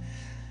norm,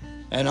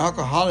 and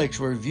alcoholics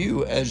were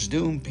viewed as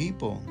doomed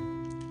people.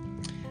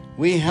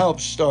 We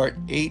helped start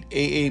 8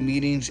 AA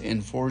meetings in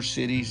 4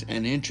 cities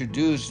and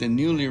introduced the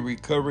newly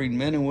recovering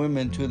men and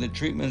women to the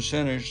treatment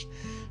centers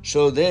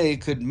so they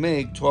could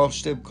make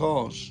 12-step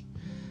calls.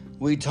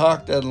 We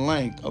talked at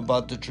length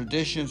about the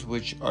traditions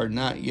which are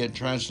not yet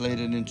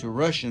translated into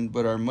Russian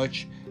but are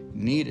much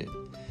needed.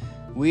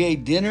 We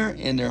ate dinner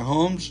in their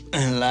homes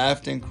and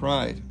laughed and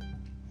cried.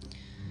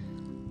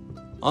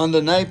 On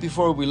the night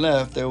before we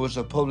left, there was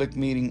a public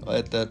meeting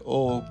at that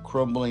old,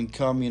 crumbling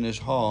communist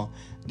hall.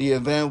 The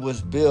event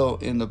was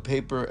billed in the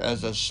paper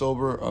as a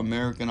sober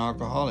American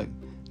alcoholic,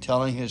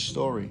 telling his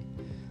story.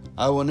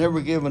 I will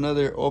never give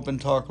another open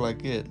talk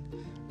like it.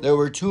 There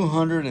were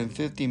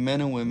 250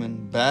 men and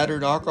women,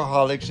 battered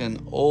alcoholics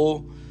and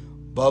old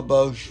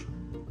babushkas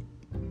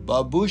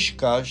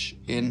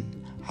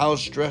in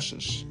house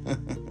dresses.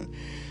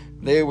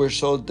 They were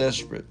so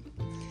desperate.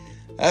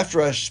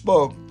 After I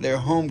spoke, their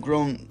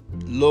homegrown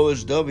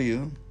Lois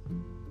W.,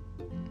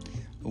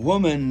 a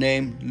woman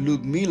named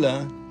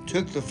Ludmila,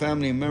 took the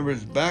family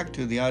members back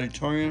to the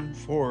auditorium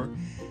for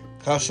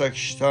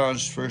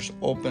Kazakhstan's first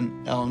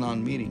open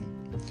Al-Anon meeting.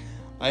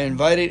 I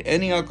invited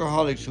any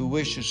alcoholics who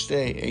wish to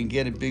stay and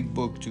get a big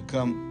book to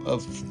come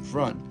up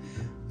front.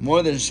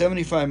 More than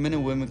 75 men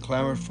and women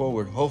clamored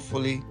forward,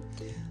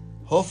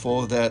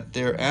 hopeful that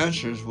their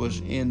answers was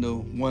in the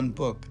one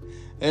book.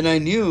 And I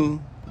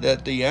knew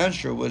that the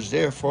answer was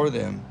there for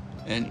them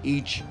and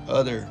each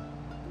other.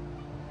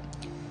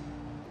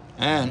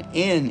 And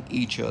in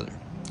each other.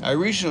 I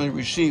recently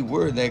received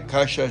word that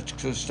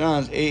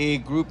Kazakhstan's AA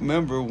group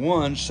member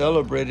 1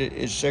 celebrated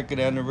its second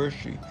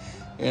anniversary.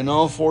 In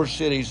all 4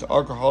 cities,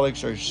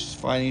 alcoholics are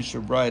finding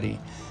sobriety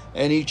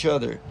and each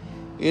other.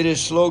 It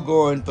is slow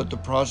going, but the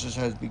process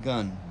has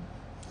begun.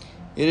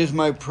 It is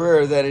my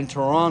prayer that in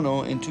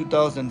Toronto in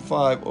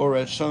 2005 or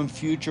at some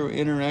future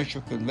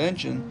international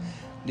convention,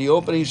 the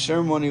opening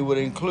ceremony would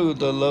include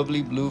the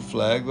lovely blue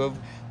flag of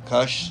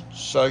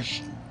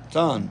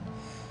Kazakhstan.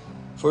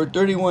 For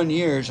 31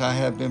 years, I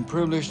have been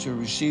privileged to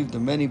receive the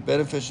many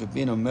benefits of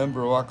being a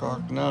member of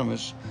Alcoholics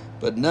Anonymous,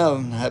 but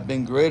none have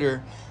been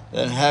greater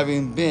than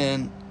having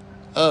been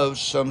of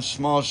some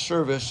small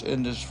service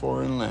in this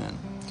foreign land.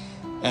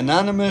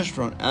 Anonymous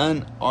from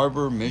Ann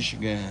Arbor,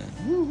 Michigan.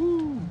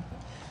 Woo-hoo.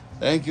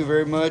 Thank you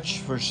very much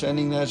for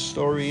sending that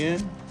story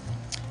in.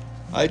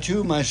 I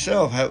too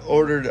myself have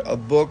ordered a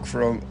book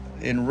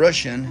in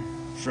Russian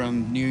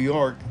from New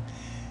York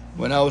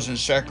when I was in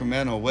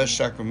Sacramento, West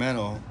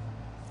Sacramento.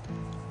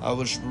 I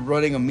was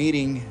running a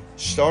meeting,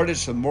 started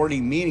some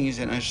morning meetings,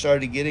 and I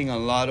started getting a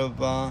lot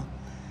of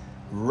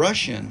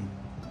Russian,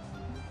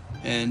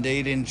 and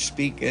they didn't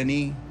speak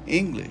any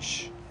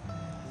English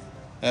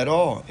at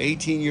all.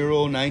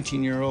 18-year-old,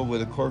 19-year-old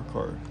with a court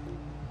card.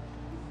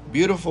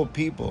 Beautiful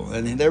people,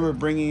 and they were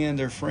bringing in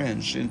their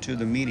friends into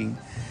the meeting.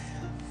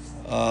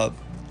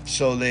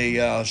 So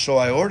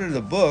I ordered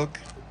a book,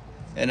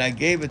 and I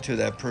gave it to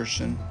that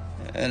person,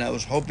 and I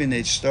was hoping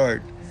they'd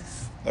start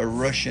a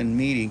Russian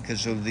meeting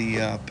because of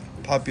the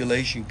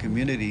population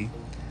community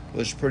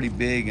was pretty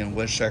big in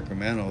West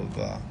Sacramento.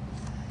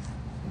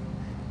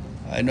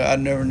 I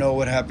never know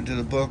what happened to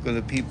the book or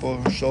the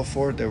people or so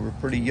forth. They were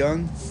pretty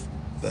young,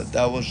 but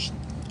that was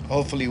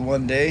hopefully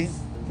one day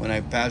when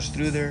I pass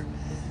through there,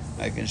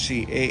 I can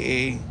see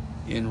AA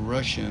in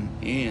Russian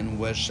in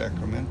West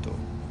Sacramento.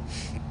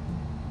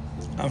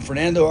 I'm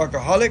Fernando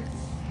Alcoholic.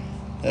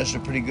 That's a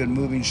pretty good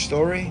moving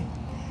story.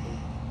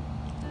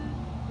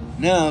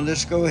 Now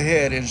let's go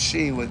ahead and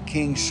see what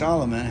King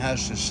Solomon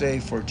has to say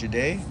for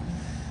today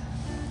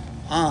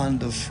on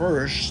the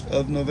 1st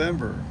of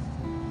November.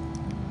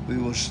 We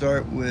will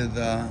start with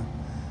the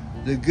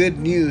Good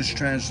News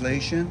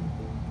Translation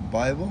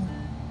Bible.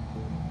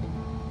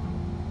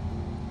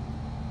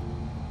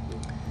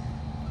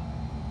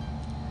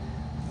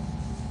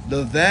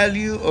 The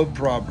value of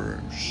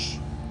Proverbs.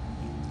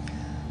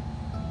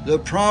 The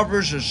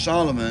Proverbs of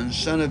Solomon,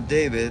 son of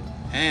David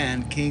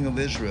and king of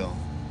Israel.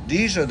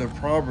 These are the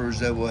Proverbs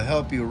that will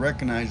help you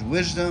recognize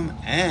wisdom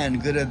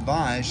and good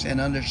advice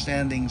and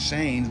understanding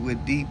sayings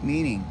with deep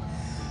meaning.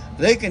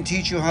 They can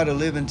teach you how to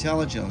live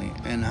intelligently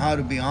and how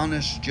to be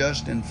honest,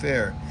 just, and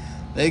fair.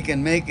 They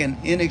can make an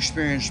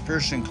inexperienced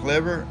person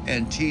clever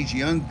and teach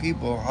young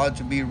people how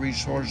to be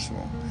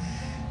resourceful.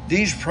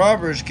 These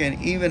Proverbs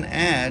can even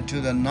add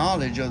to the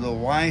knowledge of the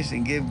wise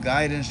and give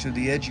guidance to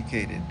the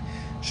educated,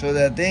 so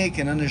that they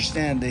can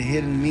understand the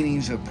hidden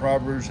meanings of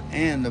Proverbs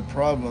and the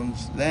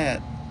problems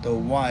that the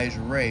wise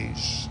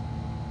raise.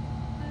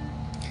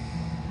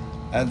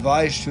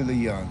 Advice to the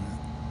young.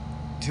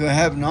 To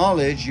have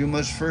knowledge, you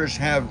must first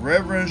have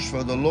reverence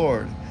for the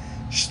Lord.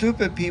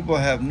 Stupid people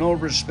have no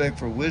respect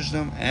for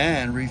wisdom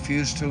and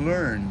refuse to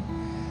learn.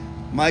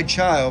 My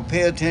child,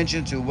 pay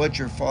attention to what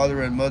your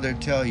father and mother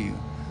tell you.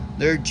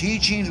 Their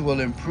teachings will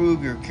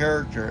improve your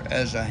character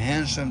as a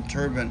handsome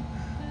turban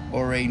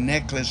or a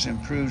necklace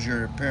improves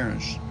your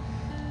appearance.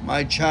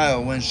 My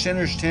child, when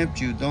sinners tempt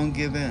you, don't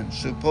give in.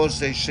 Suppose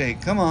they say,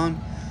 come on,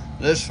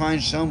 let's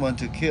find someone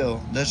to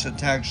kill. Let's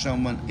attack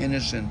someone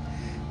innocent.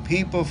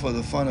 People for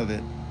the fun of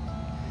it.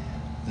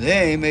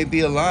 They may be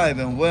alive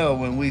and well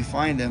when we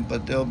find them,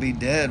 but they'll be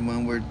dead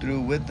when we're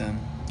through with them.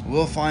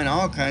 We'll find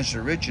all kinds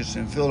of riches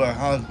and fill our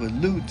house with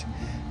loot.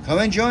 Come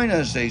and join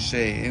us, they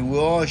say, and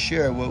we'll all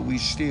share what we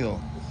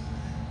steal.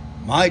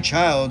 My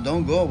child,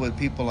 don't go with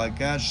people like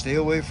that. Stay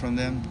away from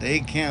them. They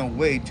can't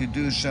wait to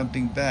do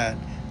something bad.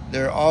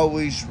 They're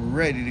always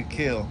ready to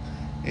kill.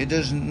 It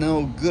doesn't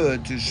no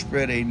good to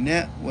spread a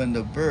net when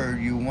the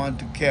bird you want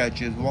to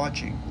catch is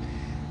watching.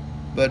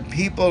 But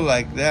people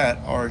like that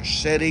are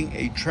setting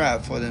a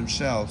trap for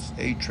themselves,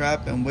 a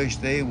trap in which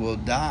they will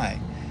die.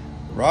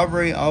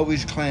 Robbery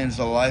always claims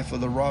the life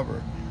of the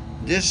robber.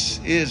 This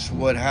is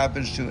what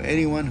happens to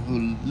anyone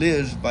who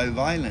lives by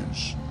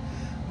violence.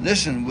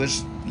 Listen.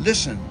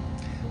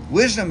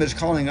 Wisdom is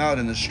calling out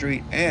in the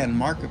street and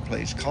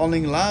marketplace,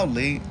 calling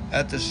loudly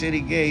at the city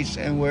gates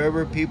and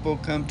wherever people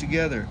come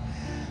together.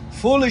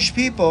 Foolish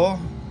people,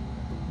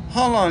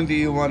 how long do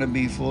you want to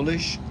be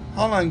foolish?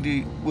 How long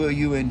will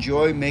you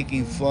enjoy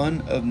making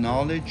fun of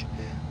knowledge?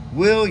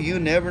 Will you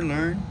never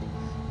learn?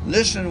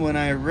 Listen when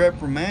I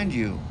reprimand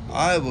you.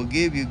 I will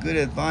give you good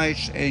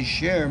advice and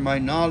share my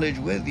knowledge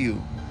with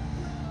you.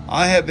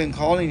 I have been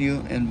calling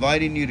you,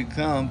 inviting you to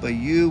come, but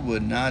you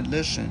would not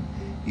listen.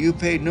 You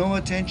paid no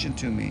attention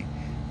to me.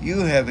 You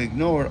have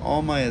ignored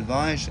all my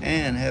advice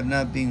and have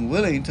not been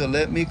willing to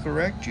let me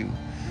correct you.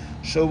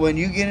 So when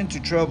you get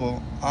into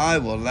trouble, I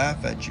will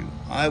laugh at you.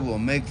 I will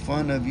make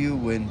fun of you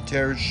when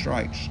terror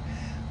strikes.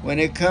 When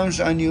it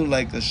comes on you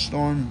like a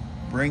storm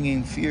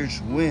bringing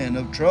fierce wind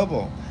of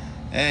trouble,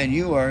 and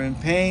you are in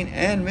pain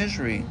and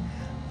misery,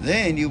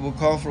 then you will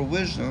call for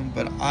wisdom,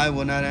 but I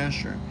will not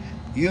answer.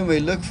 You may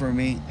look for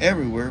me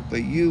everywhere,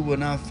 but you will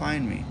not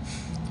find me.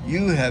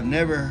 You have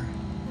never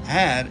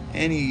had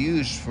any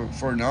use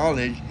for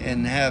knowledge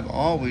and have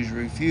always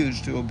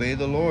refused to obey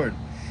the Lord.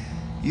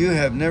 You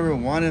have never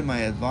wanted my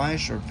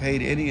advice or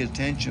paid any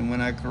attention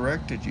when I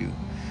corrected you.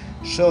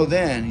 So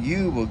then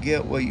you will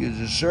get what you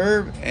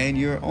deserve, and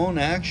your own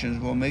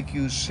actions will make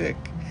you sick.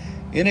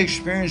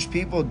 Inexperienced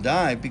people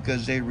die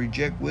because they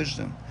reject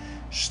wisdom.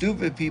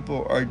 Stupid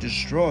people are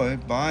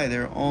destroyed by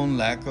their own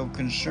lack of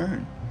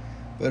concern.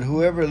 But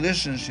whoever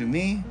listens to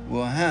me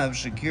will have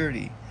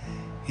security.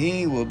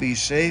 He will be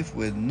safe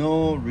with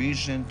no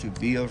reason to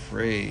be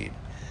afraid.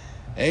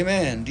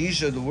 Amen.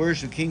 These are the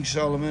words of King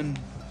Solomon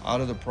out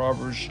of the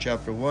Proverbs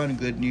chapter 1,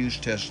 Good News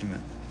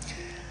Testament.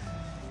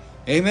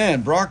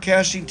 Amen.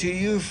 Broadcasting to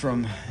you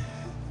from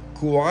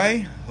Kauai,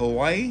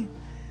 Hawaii.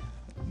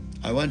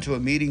 I went to a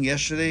meeting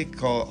yesterday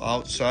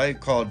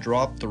called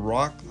Drop the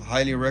Rock.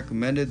 Highly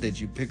recommended that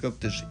you pick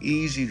up this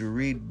easy to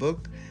read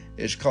book.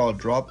 It's called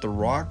Drop the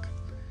Rock.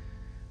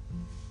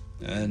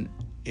 And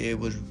it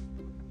was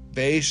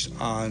based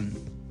on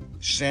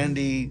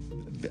Sandy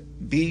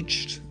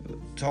Beach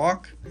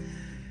talk.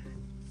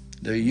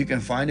 You can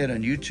find it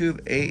on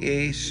YouTube.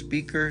 AA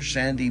speaker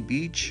Sandy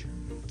Beach,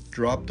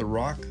 Drop the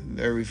Rock.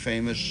 Very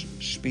famous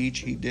speech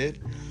he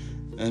did.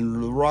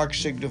 And the rock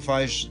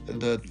signifies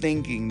the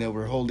thinking that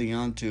we're holding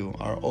on to,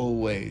 our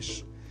old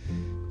ways.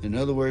 In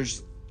other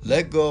words,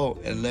 let go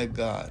and let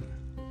God.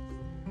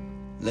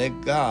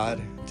 Let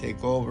God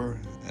take over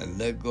and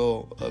let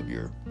go of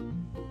your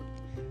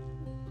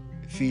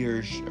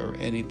fears or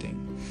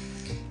anything.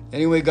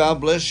 Anyway, God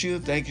bless you.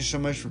 Thank you so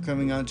much for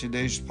coming on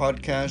today's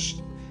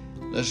podcast.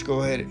 Let's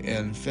go ahead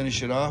and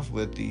finish it off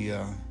with the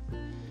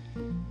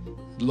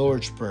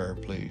Lord's Prayer,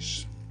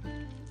 please.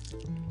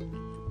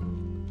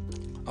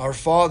 Our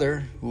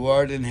Father, who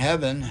art in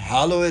heaven,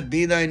 hallowed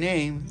be thy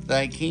name.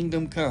 Thy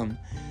kingdom come.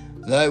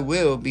 Thy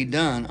will be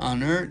done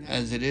on earth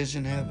as it is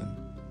in heaven.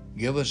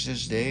 Give us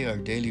this day our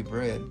daily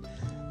bread,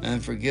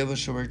 and forgive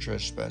us our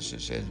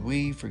trespasses, as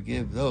we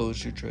forgive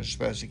those who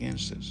trespass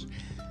against us.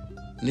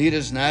 Lead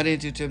us not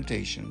into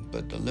temptation,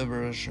 but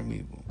deliver us from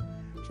evil.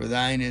 For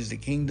thine is the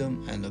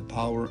kingdom, and the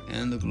power,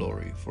 and the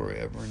glory,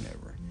 forever and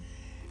ever.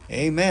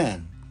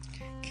 Amen.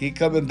 Keep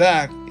coming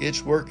back.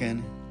 It's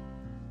working.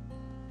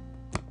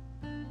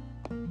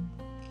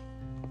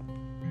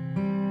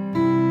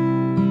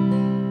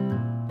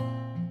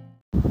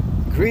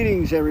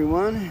 Greetings,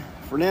 everyone.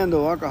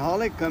 Fernando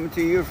Alcoholic coming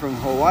to you from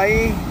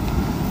Hawaii,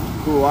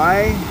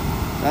 Kauai.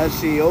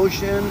 That's the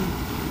ocean,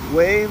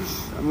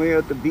 waves. I'm here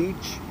at the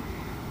beach,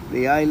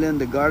 the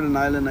island, the garden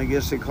island, I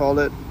guess they call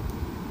it.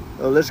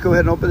 So let's go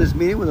ahead and open this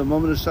meeting with a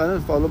moment of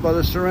silence, followed by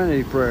the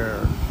serenity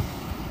prayer.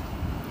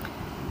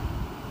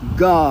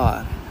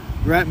 God,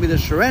 grant me the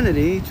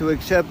serenity to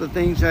accept the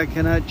things I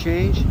cannot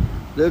change,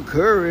 the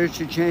courage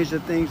to change the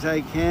things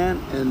I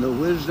can, and the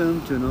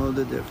wisdom to know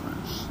the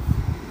difference.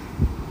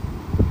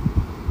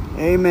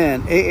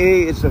 Amen.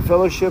 AA is a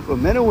fellowship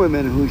of men and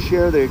women who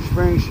share their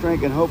experience,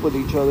 strength, and hope with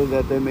each other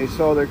that they may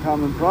solve their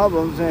common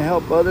problems and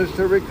help others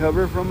to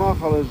recover from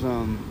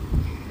alcoholism.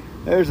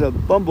 There's a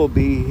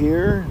bumblebee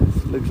here.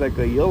 Looks like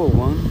a yellow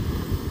one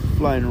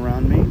flying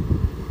around me.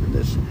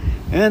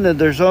 And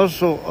there's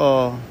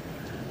also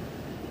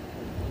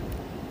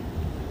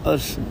a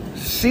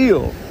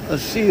seal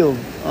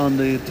on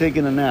the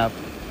taking a nap.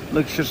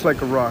 Looks just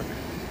like a rock.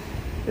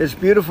 It's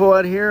beautiful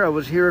out here. I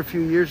was here a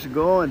few years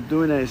ago and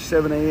doing a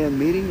 7 a.m.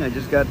 meeting. I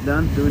just got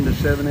done doing the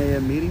 7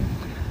 a.m. meeting.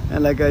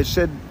 And like I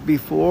said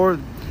before,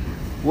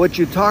 what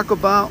you talk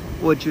about,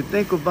 what you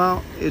think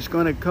about, it's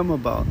going to come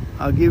about.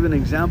 I'll give you an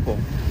example.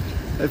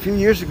 A few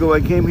years ago, I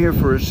came here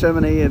for a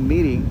 7 a.m.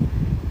 meeting,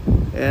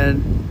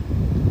 and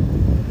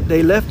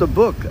they left a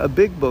book, a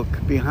big book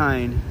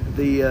behind.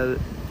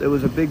 There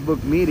was a big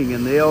book meeting,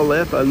 and they all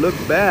left. I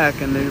looked back,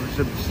 and there was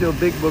a still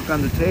big book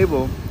on the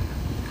table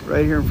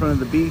right here in front of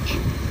the beach.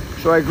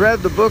 So I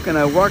grabbed the book and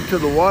I walked to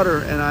the water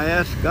and I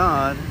asked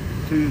God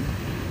to,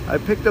 I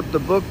picked up the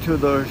book to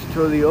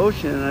the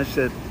ocean and I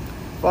said,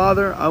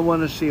 Father, I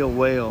want to see a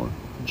whale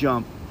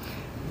jump.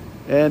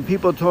 And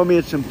people told me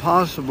it's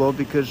impossible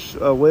because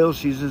whale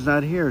season is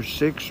not here.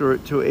 6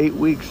 to 8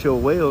 weeks till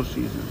whale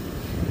season.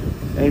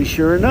 And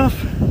sure enough,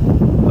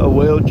 a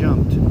whale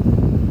jumped.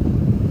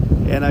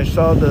 And I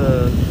saw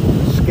the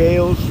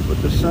scales,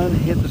 but the sun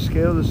hit the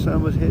scale, the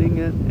sun was hitting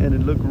it, and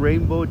it looked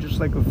rainbow just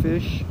like a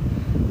fish.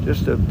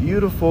 Just a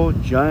beautiful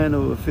giant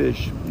of a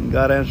fish. And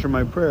God answered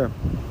my prayer.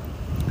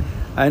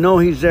 I know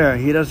He's there.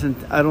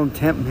 I don't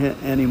tempt Him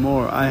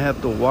anymore. I have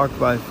to walk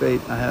by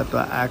faith. I have to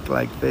act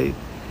like faith.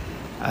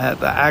 I have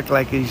to act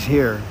like He's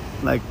here.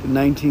 Like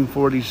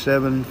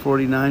 1947,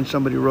 49,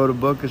 somebody wrote a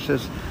book that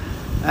says,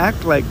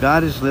 act like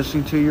God is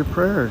listening to your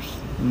prayers.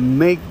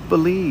 Make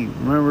believe.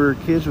 Remember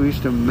kids, we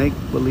used to make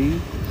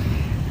believe?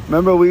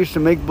 Remember we used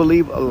to make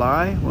believe a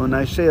lie? When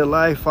I say a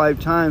lie 5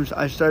 times,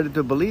 I started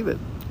to believe it.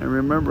 And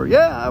remember,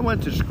 yeah, I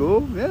went to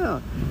school.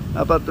 Yeah.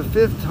 About the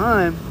 5th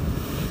time,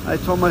 I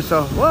told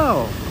myself,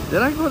 wow,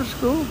 did I go to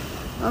school?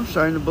 I'm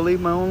starting to believe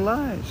my own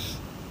lies.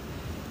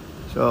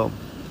 So,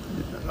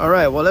 all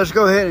right, well, let's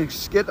go ahead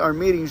and get our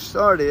meeting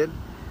started.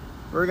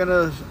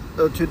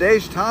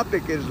 Today's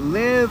topic is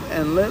live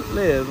and let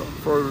live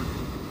for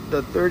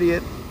the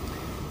 30th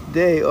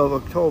day of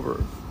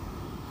October.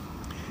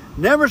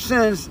 Never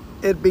since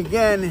it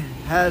began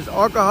has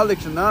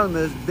Alcoholics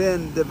Anonymous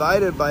been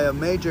divided by a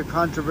major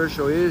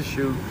controversial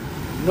issue,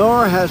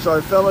 nor has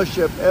our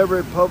fellowship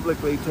ever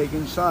publicly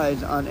taken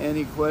sides on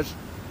any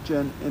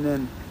question in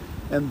an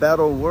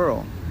embattled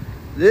world.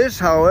 This,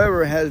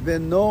 however, has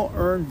been no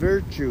earned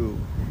virtue.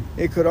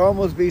 It could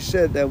almost be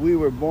said that we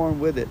were born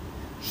with it.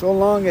 So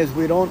long as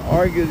we don't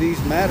argue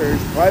these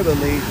matters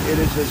privately, it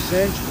is a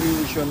cinch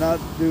we shall not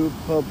do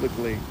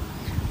publicly.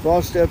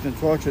 12 Steps and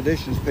 12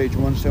 Traditions, page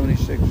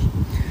 176.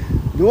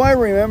 Do I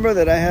remember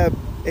that I have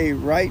a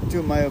right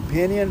to my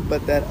opinion,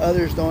 but that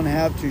others don't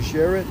have to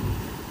share it?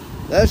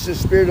 That's the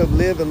spirit of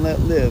live and let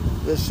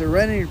live. The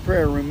Serenity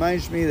Prayer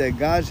reminds me that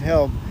God's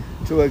help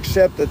to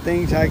accept the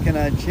things I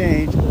cannot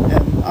change.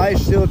 Am I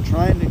still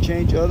trying to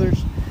change others?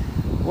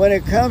 When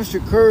it comes to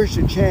courage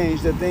to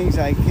change the things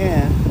I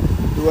can,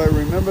 do I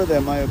remember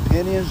that my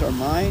opinions are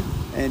mine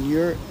and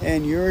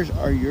yours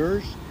are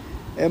yours?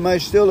 Am I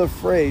still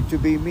afraid to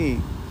be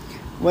me?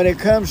 When it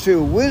comes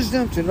to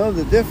wisdom to know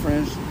the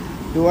difference,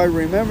 do I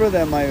remember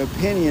that my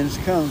opinions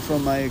come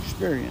from my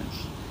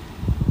experience?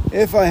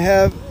 If I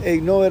have a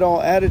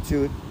know-it-all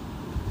attitude,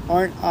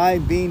 aren't I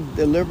being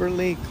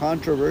deliberately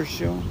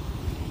controversial?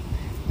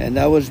 And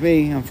that was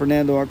me. I'm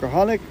Fernando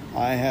Alcoholic.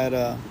 I had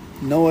a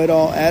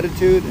know-it-all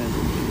attitude, and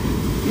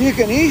you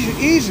can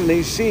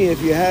easily see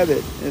if you have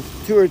it.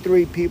 If 2 or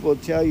 3 people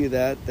tell you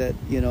that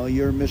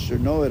you're Mr.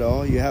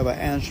 Know-it-all, you have an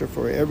answer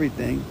for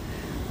everything,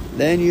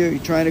 then you're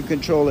trying to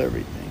control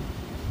everything.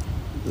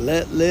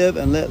 Let live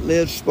and let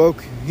live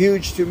spoke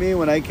huge to me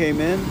when I came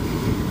in.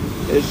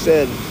 It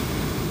said,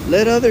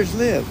 let others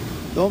live.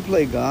 Don't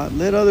play God.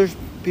 Let other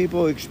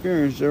people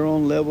experience their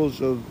own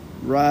levels of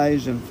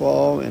rise and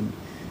fall, and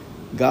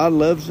God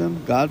loves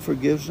them. God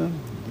forgives them.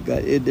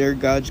 They're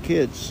God's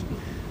kids.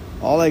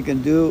 All I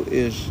can do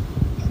is,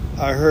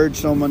 I heard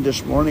someone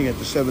this morning at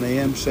the 7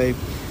 a.m. say,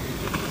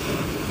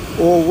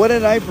 well, what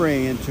did I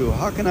bring into?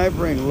 How can I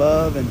bring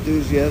love,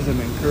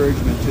 enthusiasm,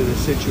 encouragement to the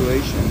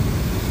situation?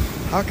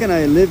 How can I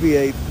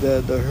alleviate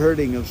the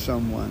hurting of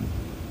someone?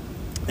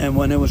 And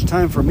when it was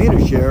time for me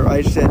to share,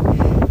 I said,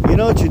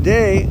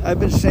 today I've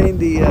been saying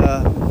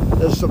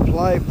the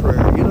supply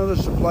prayer. You know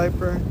the supply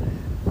prayer?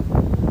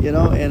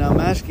 And I'm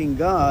asking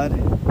God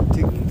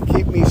to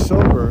keep me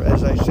sober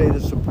as I say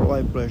the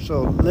supply prayer.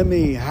 So let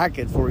me hack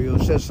it for you.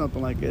 It says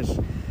something like this.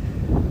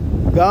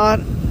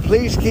 God,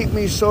 please keep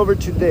me sober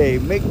today.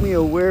 Make me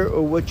aware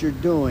of what you're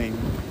doing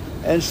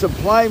and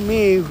supply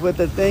me with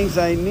the things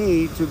I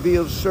need to be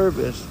of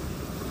service.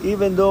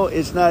 Even though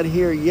it's not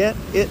here yet,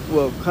 it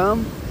will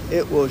come.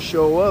 It will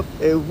show up.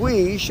 And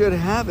we should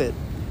have it.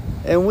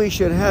 And we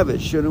should have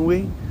it, shouldn't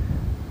we?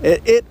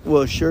 It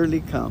will surely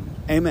come.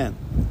 Amen.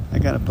 I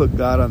kind of put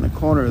God on the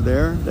corner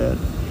there, that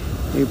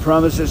He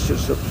promises to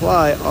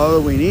supply all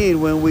that we need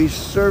when we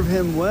serve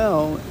Him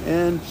well.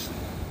 And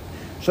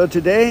so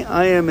today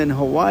I am in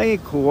Hawaii,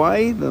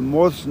 Kauai, the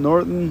most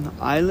northern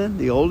island,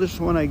 the oldest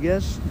one, I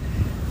guess.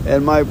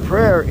 And my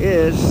prayer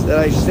is that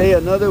I stay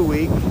another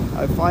week.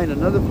 I find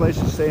another place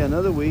to stay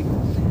another week.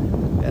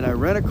 And I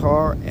rent a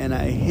car and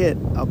I hit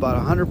about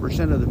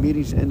 100% of the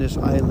meetings in this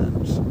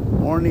island.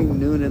 Morning,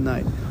 noon, and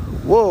night.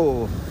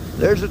 Whoa,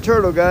 there's a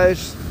turtle,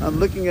 guys. I'm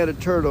looking at a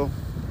turtle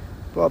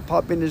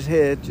popping his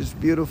head. Just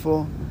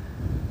beautiful,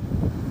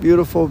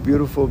 beautiful,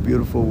 beautiful,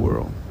 beautiful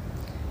world.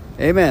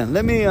 Amen.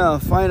 Let me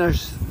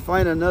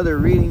find another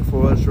reading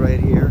for us right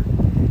here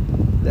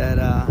that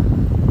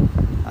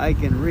I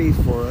can read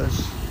for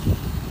us.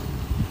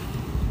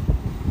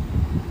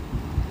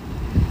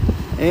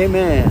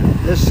 Amen.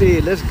 Let's see.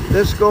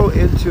 Let's go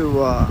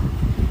into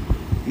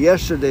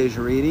yesterday's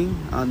reading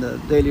on the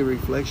daily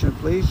reflection,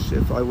 please,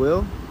 if I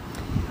will.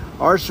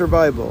 Our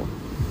survival.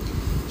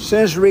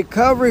 Since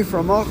recovery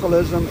from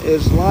alcoholism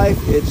is life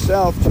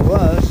itself to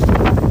us,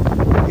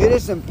 it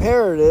is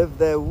imperative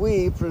that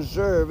we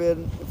preserve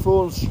in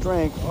full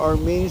strength our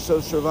means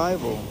of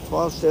survival,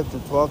 12 steps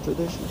and 12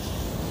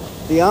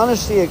 traditions. The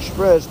honesty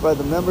expressed by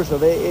the members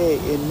of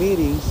AA in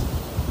meetings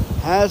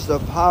has the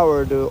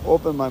power to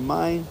open my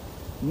mind.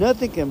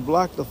 Nothing can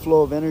block the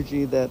flow of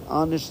energy that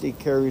honesty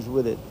carries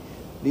with it.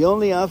 The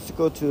only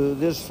obstacle to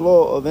this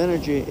flow of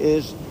energy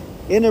is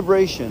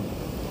inebriation.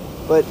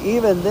 But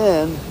even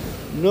then,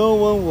 no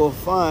one will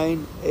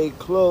find a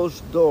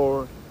closed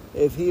door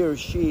if he or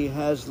she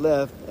has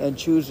left and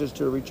chooses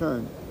to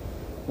return.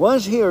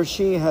 Once he or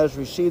she has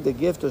received the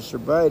gift of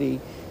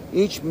sobriety,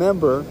 each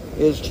member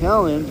is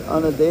challenged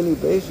on a daily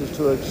basis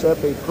to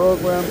accept a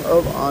program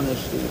of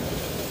honesty.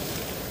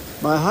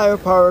 My higher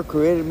power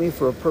created me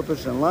for a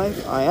purpose in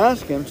life. I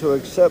ask him to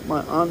accept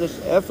my honest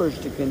efforts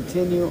to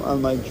continue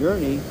on my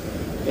journey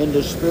in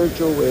the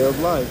spiritual way of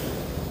life.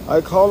 I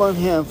call on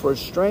him for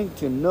strength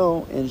to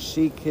know and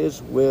seek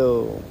his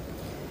will.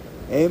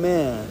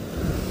 Amen.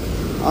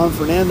 I'm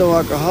Fernando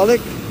Alcoholic.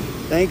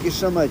 Thank you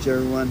so much,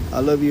 everyone. I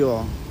love you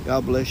all.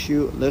 God bless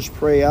you. Let's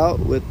pray out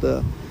with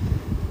the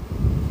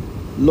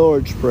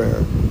Lord's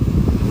Prayer.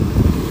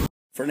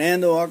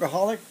 Fernando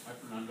Alcoholic. Hi,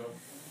 Fernando.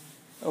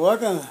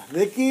 Welcome,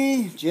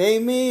 Vicky,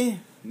 Jamie,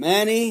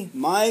 Manny,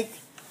 Mike,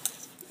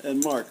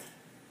 and Mark.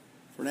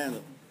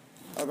 Fernando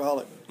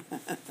Alcoholic.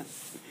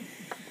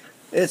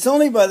 It's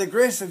only by the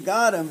grace of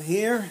God I'm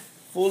here,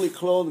 fully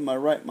clothed in my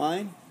right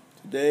mind.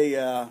 Today,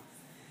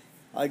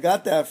 I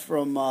got that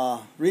from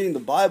reading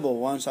the Bible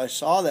once. I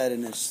saw that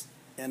in this,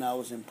 and I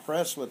was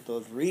impressed with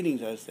those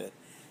readings. I said,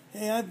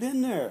 hey, I've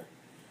been there.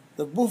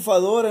 The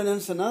bufador in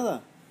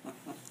Ensenada.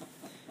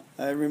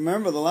 I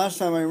remember the last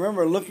time I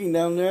remember looking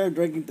down there,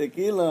 drinking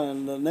tequila,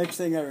 and the next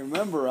thing I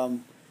remember,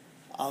 I'm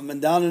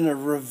down in a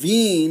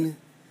ravine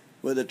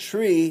with a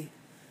tree,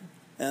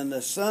 and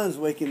the sun's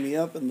waking me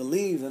up in the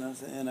leaves,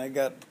 and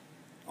I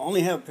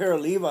only have a pair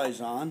of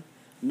Levi's on,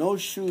 no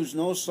shoes,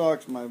 no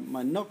socks.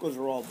 My knuckles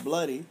are all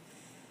bloody,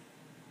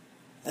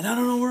 and I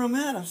don't know where I'm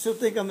at. I still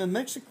think I'm in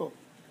Mexico,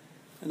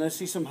 and I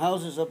see some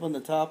houses up on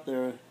the top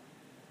there.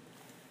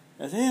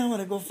 I said, hey, I'm going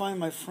to go find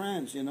my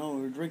friends. You know,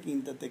 we were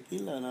drinking the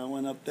tequila, and I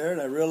went up there,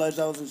 and I realized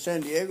I was in San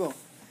Diego,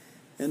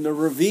 in the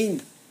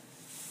ravine.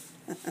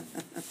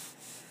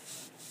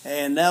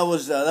 And that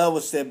was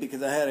it,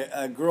 because I had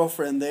a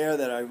girlfriend there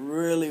that I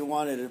really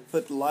wanted to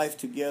put life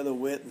together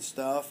with and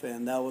stuff,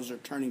 and that was a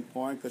turning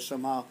point, because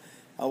somehow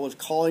I was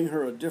calling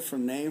her a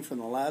different name from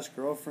the last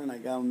girlfriend. I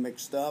got them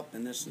mixed up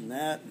and this and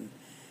that,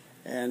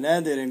 and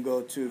that didn't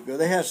go too good.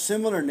 They have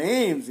similar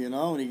names, you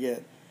know, when you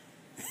get...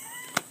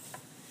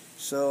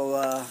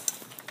 So,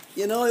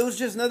 you know, it was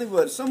just nothing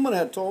but someone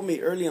had told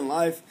me early in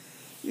life,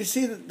 you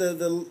see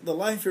the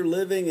life you're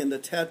living and the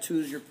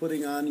tattoos you're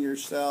putting on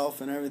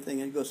yourself and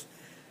everything, and it goes,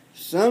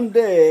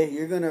 someday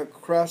you're going to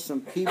cross some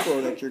people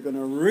that you're going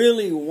to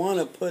really want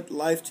to put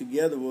life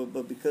together with,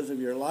 but because of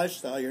your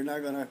lifestyle, you're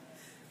not going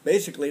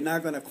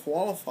to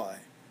qualify,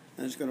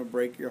 and it's going to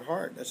break your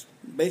heart. That's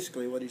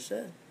basically what he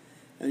said.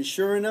 And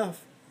sure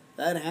enough,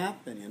 that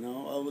happened, you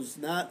know. I was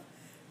not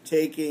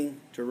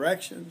taking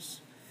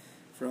directions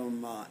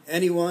from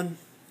anyone.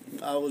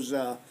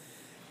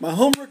 My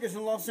homework is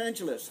in Los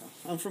Angeles.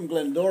 I'm from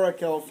Glendora,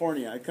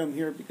 California. I come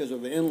here because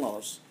of the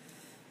in-laws.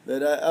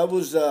 But I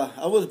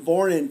was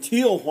born in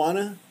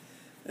Tijuana,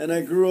 and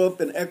I grew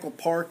up in Echo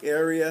Park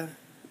area,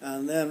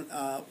 and then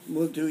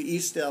moved to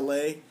East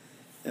LA,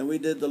 and we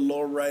did the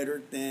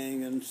lowrider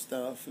thing and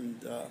stuff.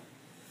 And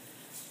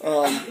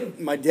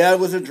my dad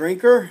was a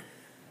drinker.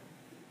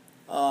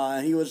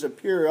 He was a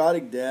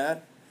periodic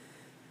dad.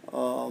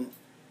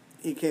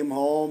 He came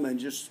home and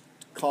just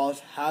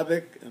caused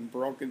havoc and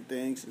broken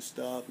things and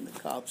stuff, and the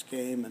cops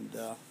came, and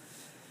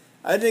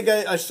I think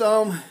I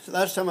saw him,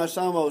 last time I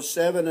saw him I was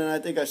 7, and I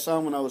think I saw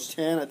him when I was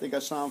 10. I think I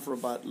saw him for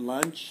about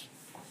lunch,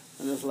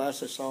 and this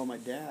last I saw my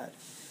dad.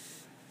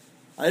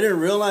 I didn't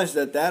realize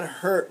that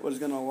hurt was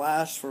going to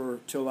last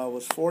till I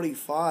was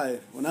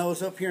 45. When I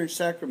was up here in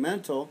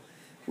Sacramento,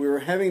 we were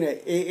having an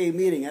AA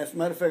meeting. As a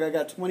matter of fact, I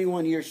got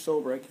 21 years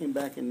sober. I came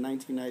back in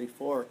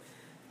 1994.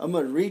 I'm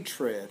a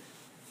retread.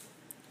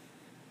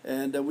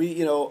 And the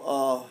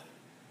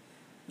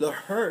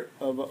hurt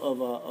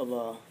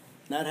of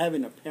not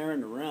having a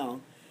parent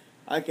around,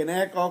 I can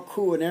act all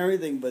cool and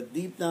everything, but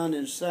deep down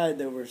inside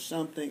there was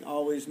something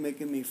always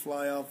making me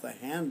fly off the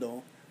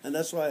handle, and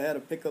that's why I had to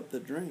pick up the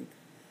drink.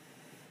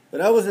 But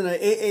I was in an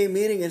AA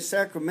meeting in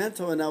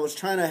Sacramento, and I was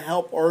trying to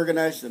help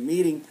organize the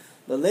meeting.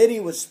 The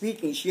lady was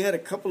speaking. She had a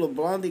couple of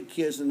blondie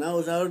kids, and I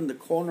was out in the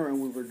corner, and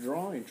we were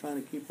drawing,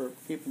 trying to keep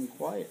them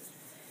quiet.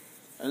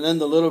 And then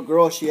the little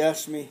girl, she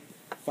asked me,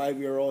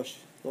 5-year-old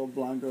little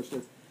blonde girl,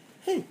 says,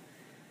 hey,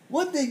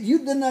 what did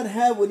you did not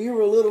have when you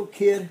were a little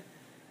kid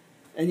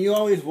and you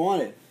always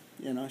wanted?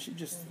 You know, she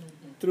just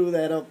threw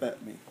that up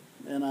at me.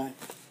 And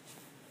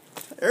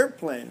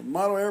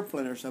model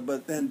airplane or something.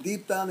 But then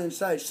deep down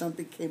inside,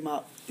 something came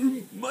out,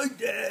 my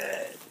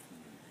dad.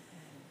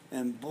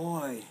 And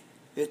boy,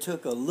 it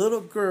took a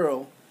little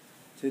girl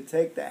to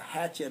take the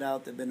hatchet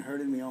out that's been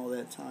hurting me all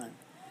that time.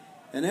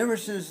 And ever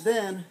since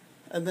then,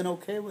 I've been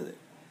okay with it.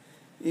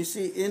 You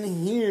see,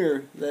 in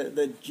here,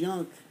 the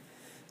junk,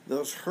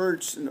 those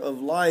hurts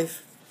of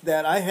life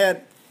that I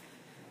had,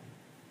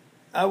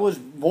 I was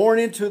born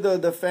into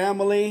the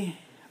family.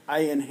 I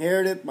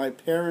inherited my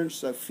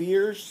parents'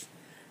 fears,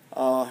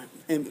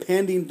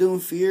 impending doom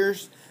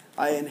fears.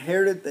 I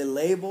inherited the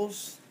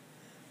labels.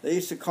 They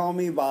used to call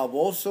me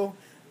baboso.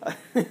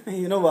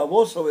 You know,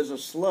 baboso is a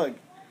slug.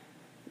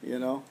 You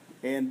know,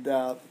 and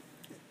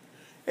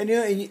you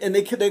know, and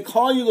they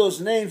call you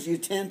those names. You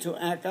tend to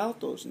act out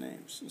those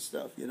names and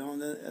stuff. You know,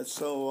 and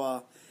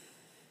so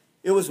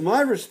it was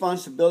my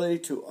responsibility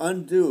to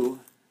undo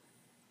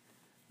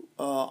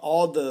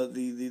all the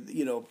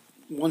you know,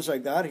 once I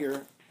got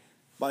here,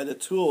 by the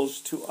tools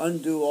to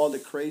undo all the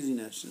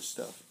craziness and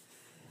stuff.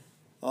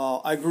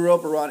 I grew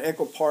up around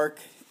Echo Park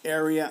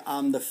area.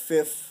 I'm the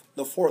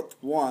fourth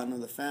one of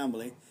the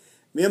family.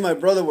 Me and my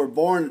brother were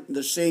born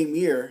the same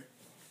year.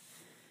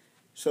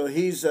 So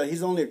he's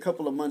only a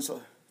couple of months,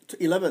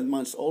 11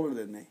 months older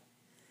than me.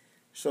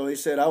 So he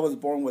said I was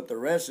born with the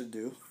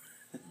residue.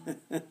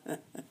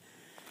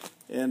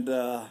 and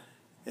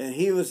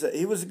he was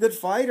a good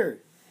fighter.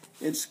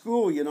 In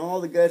school, you know, all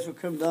the guys would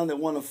come down that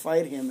want to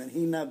fight him, and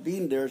he not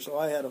being there, so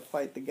I had to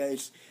fight the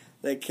guys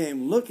that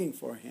came looking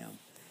for him.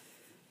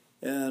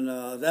 And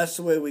that's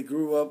the way we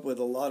grew up, with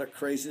a lot of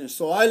craziness.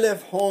 So I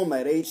left home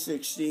at age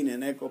 16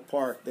 in Echo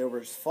Park. There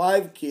was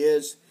 5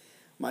 kids.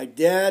 My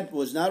dad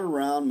was not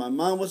around. My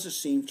mom was a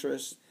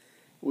seamstress.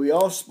 We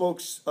all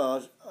spoke,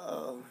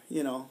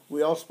 you know,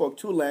 we all spoke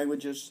 2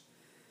 languages.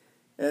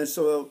 And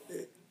so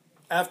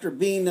after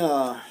being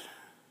about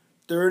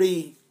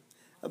 30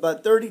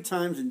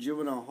 times in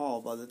juvenile hall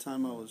by the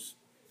time I was,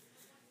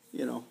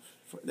 you know,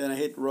 then I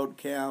hit road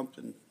camp,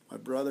 and my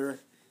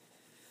brother,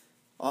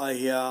 I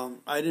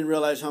didn't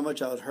realize how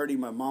much I was hurting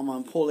my mama.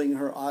 I'm pulling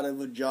her out of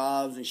the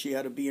jobs, and she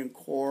had to be in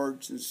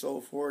courts and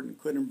so forth, and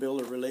couldn't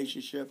build a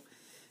relationship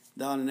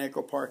down in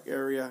Echo Park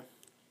area.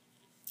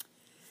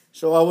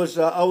 So I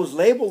was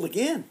labeled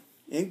again,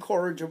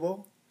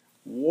 incorrigible,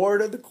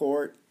 ward of the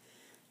court,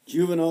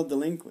 juvenile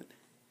delinquent.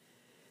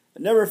 I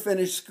never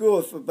finished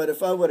school, but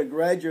if I would have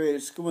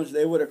graduated school,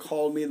 they would have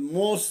called me the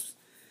most,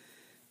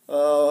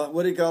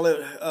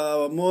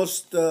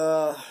 most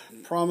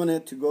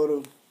prominent to go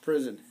to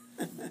prison.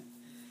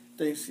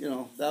 Things, you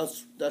know,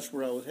 that's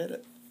where I was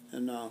headed.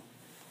 And I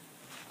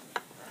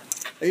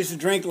used to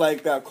drink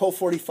like Colt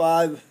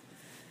 45,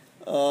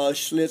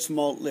 Schlitz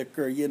malt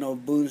liquor, you know,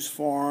 Boone's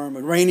Farm,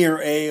 and Rainier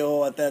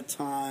Ale at that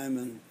time,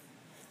 and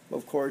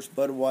of course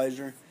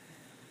Budweiser.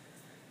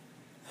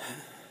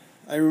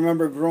 I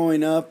remember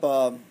growing up,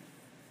 I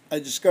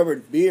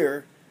discovered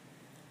beer,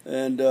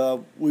 and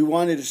we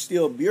wanted to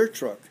steal a beer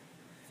truck.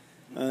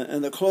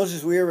 And the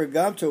closest we ever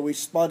got to it, we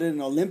spotted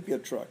an Olympia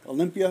truck.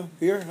 Olympia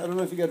beer? I don't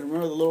know if you guys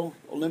remember the little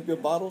Olympia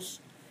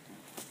bottles.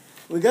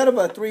 We got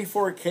about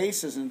 3-4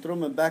 cases and threw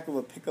them in the back of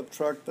a pickup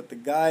truck, but the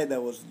guy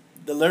that was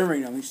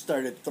delivering them, he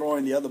started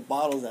throwing the other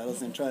bottles at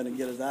us and trying to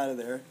get us out of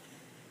there.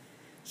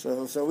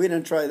 So we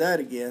didn't try that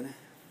again.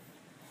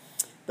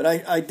 But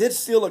I did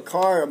steal a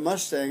car, a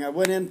Mustang. I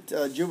went in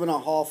juvenile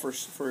hall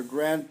for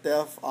grand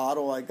theft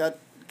auto. I got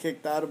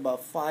kicked out of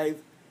about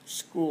 5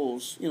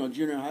 schools, you know,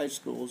 junior high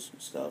schools and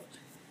stuff.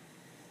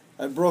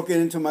 I broke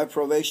into my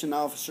probation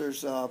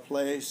officer's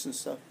place and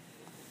stuff.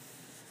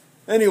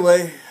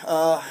 Anyway,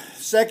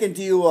 second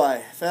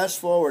DUI. Fast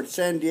forward,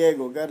 San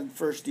Diego, got the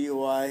first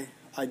DUI.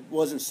 I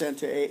wasn't sent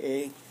to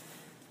AA.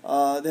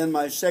 Then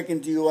my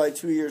second DUI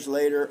 2 years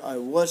later, I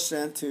was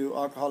sent to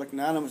Alcoholics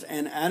Anonymous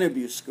and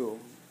Anabuse School.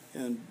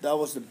 And that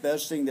was the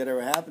best thing that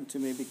ever happened to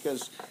me,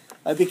 because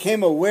I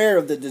became aware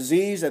of the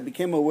disease. I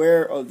became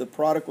aware of the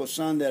prodigal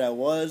son that I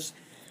was,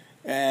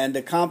 and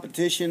the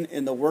competition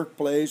in the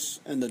workplace,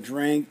 and the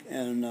drink,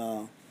 and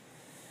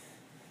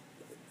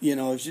you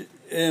know,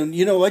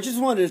 I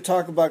just wanted to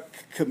talk about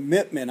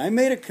commitment. I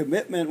made a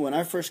commitment when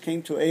I first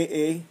came to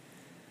AA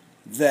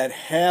that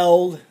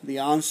held the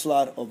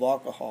onslaught of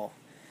alcohol.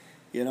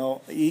 You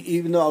know,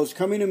 even though I was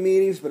coming to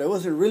meetings, but I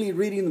wasn't really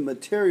reading the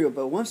material.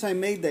 But once I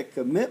made that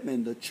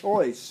commitment, the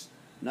choice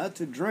not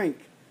to drink,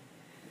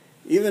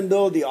 even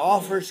though the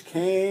offers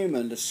came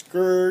and the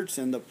skirts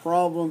and the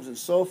problems and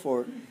so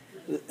forth,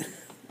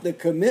 the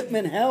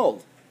commitment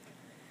held.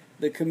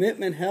 The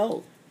commitment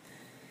held.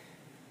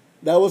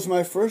 That was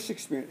my first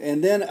experience.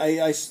 And then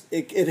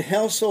it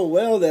held so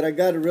well that I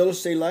got a real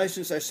estate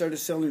license. I started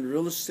selling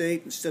real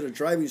estate. Instead of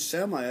driving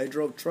semi, I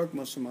drove truck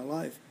most of my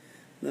life.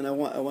 Then I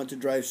want to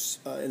drive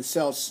and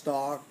sell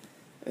stock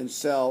and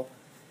sell,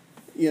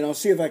 you know,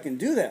 see if I can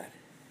do that.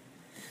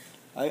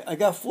 I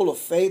got full of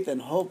faith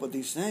and hope with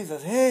these things. I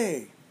said,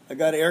 hey, I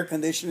got an air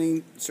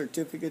conditioning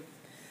certificate.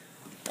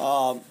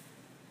 All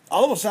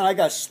of a sudden I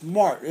got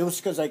smart. It was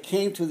because I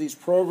came to these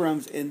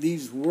programs and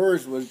these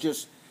words was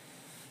just,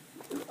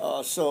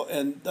 I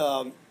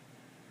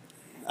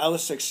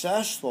was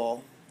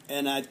successful,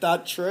 and I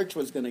thought church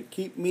was going to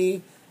keep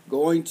me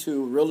going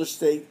to real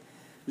estate.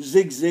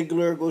 Zig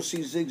Ziglar, go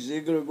see Zig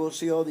Ziglar, go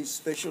see all these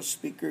special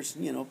speakers,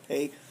 you know,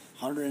 pay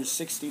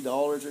 $160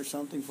 or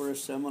something for a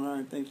seminar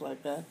and things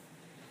like that.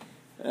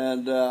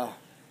 And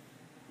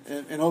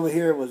over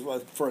here it was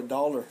for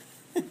 $1.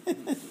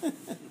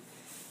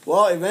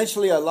 Well,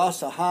 eventually I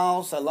lost a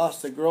house, I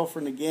lost a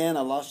girlfriend again,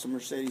 I lost a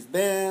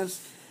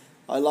Mercedes-Benz,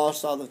 I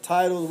lost all the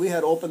titles. We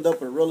had opened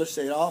up a real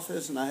estate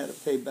office, and I had to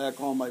pay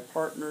back all my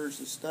partners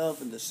and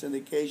stuff, and the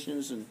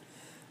syndications,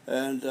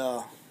 and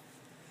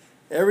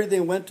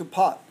everything went to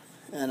pot.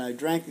 And I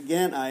drank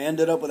again. I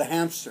ended up with a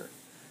hamster,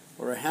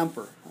 or a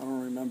hamper. I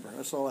don't remember.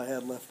 That's all I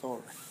had left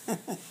over.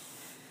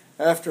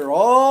 After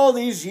all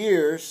these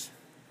years,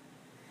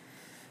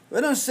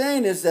 what I'm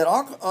saying is that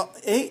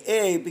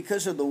AA,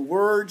 because of the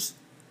words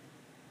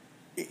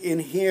in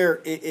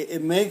here,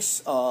 it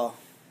makes...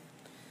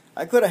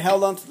 I could have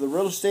held on to the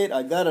real estate.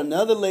 I got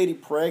another lady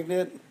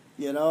pregnant.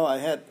 You know, I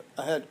had.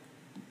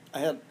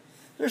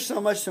 There's so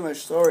much to my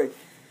story.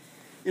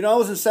 You know, I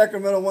was in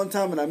Sacramento one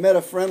time, and I met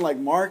a friend like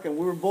Mark, and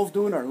we were both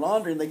doing our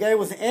laundry. And the guy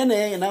was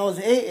NA, and I was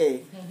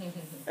AA.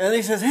 And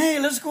he says, "Hey,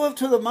 let's go up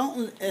to the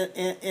mountain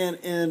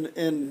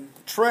and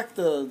trek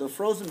the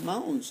frozen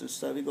mountains and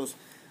stuff." He goes,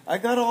 "I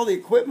got all the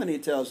equipment," he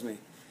tells me.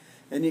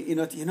 And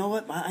you know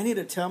what? I need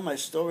to tell my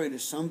story to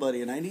somebody,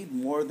 and I need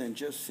more than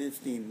just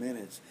 15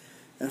 minutes.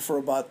 And for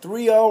about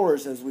 3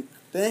 hours, as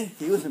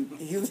he was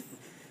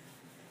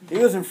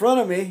in front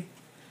of me.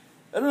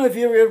 I don't know if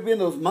you ever been in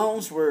those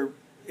mountains where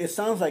it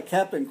sounds like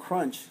Captain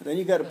Crunch. Then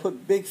you got to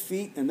put big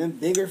feet and then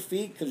bigger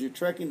feet because you're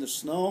trekking the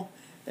snow,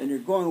 and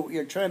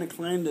you're trying to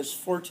climb this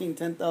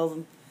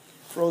 10,000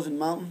 frozen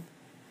mountain.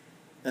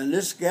 And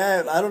this guy,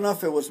 I don't know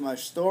if it was my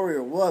story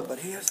or what, but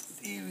he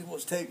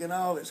was taking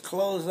all his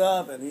clothes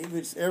up, and he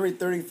was every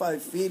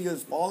 35 feet he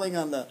was falling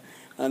on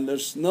the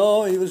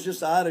snow. He was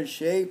just out of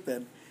shape,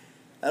 and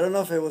I don't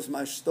know if it was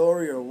my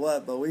story or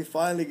what, but we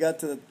finally got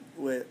to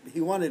he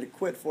wanted to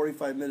quit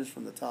 45 minutes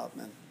from the top,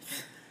 man.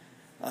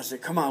 I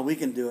said, "Come on, we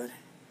can do it."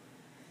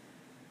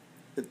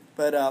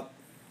 But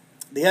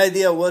the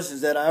idea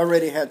is that I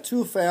already had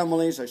 2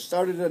 families. I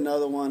started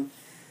another one,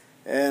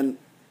 and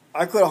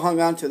I could have hung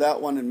on to that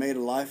one and made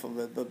a life of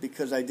it, but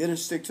because I didn't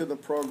stick to the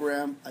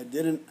program,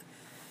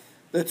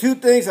 the 2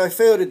 things I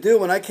failed to do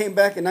when I came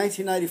back in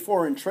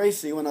 1994 in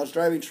Tracy, when I was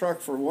driving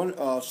truck for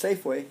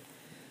Safeway,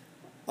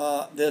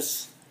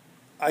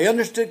 I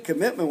understood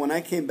commitment when I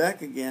came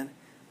back again,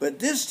 but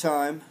this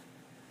time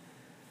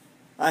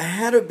I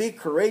had to be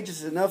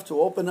courageous enough to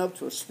open up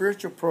to a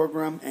spiritual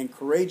program and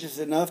courageous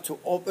enough to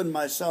open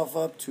myself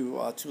up to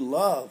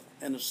love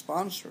and a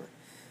sponsor.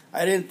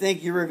 I didn't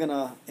think you were going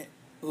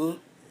to...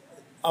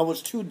 I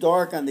was too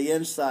dark on the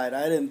inside.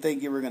 I didn't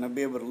think you were going to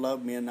be able to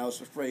love me, and I was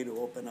afraid to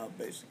open up,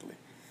 basically.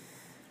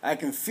 I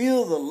can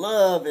feel the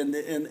love and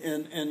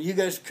you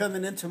guys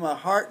coming into my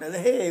heart. And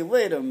hey,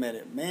 wait a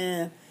minute,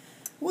 man.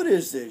 What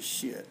is this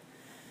shit?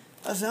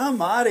 I said,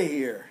 I'm out of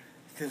here.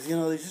 Because, you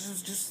know,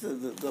 just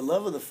the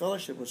love of the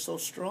fellowship was so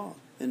strong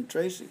in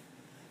Tracy.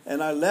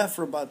 And I left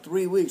for about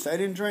 3 weeks. I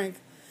didn't drink.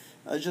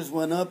 I just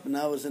went up, and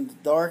I was in the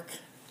dark.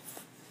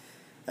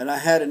 And I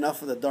had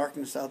enough of the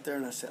darkness out there.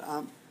 And I said,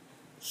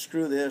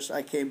 screw this.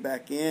 I came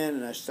back in,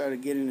 and I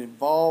started getting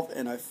involved.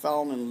 And I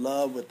fell in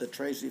love with the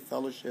Tracy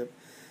Fellowship,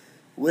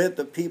 with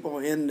the people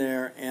in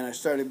there. And I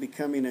started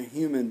becoming a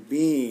human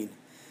being.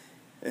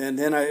 And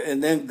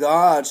then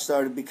God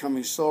started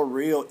becoming so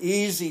real.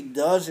 Easy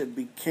Does It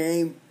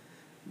became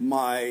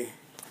my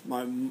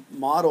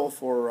model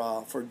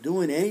for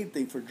doing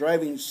anything, for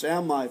driving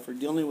semi, for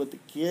dealing with the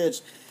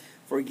kids,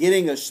 for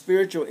getting a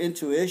spiritual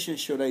intuition.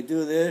 Should I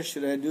do this?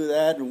 Should I do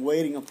that? And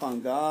waiting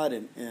upon God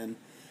and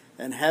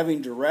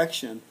having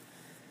direction.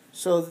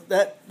 So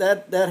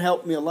that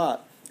helped me a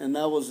lot. And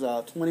that was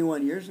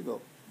 21 years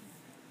ago.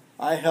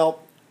 I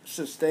helped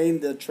sustain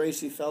the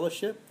Tracy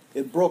Fellowship.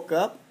 It broke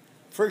up.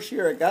 First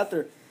year I got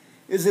there,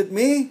 is it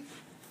me?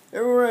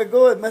 Everywhere I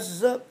go, it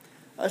messes up.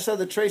 I saw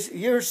the Tracy.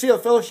 You ever see a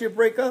fellowship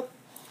break up?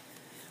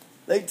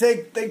 They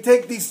take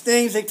these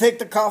things. They take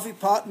the coffee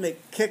pot and they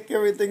kick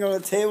everything on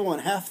the table,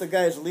 and half the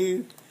guys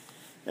leave,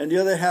 and the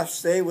other half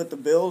stay with the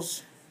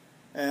bills.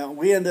 And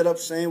we ended up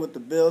staying with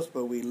the bills,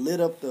 but we lit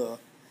up the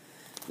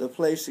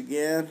place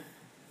again.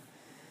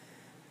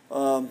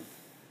 But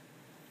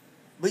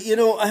you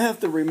know, I have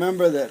to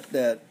remember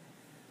that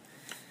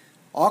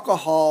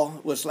alcohol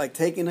was like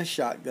taking a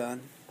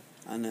shotgun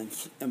and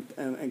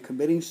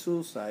committing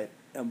suicide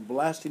and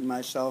blasting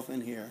myself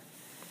in here.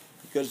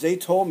 Because they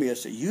told me, I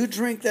said, you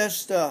drink that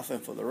stuff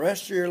and for the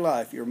rest of your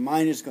life, your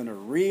mind is going to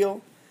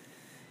reel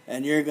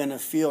and you're going to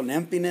feel an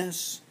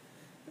emptiness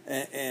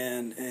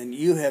and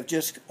you have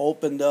just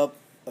opened up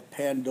a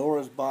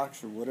Pandora's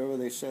box or whatever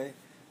they say,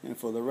 and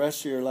for the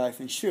rest of your life.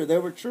 And sure, they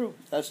were true.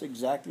 That's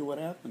exactly what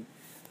happened.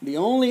 The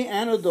only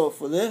antidote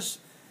for this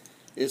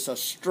is a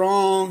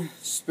strong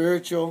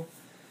spiritual,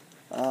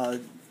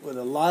 with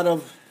a lot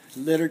of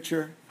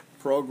literature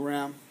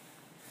program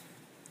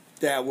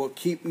that will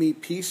keep me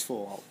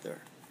peaceful out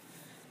there.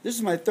 This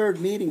is my 3rd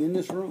meeting in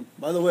this room.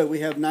 By the way, we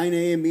have 9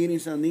 a.m.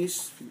 meetings on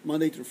these,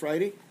 Monday through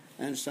Friday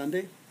and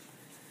Sunday.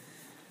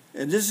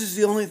 And this is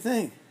the only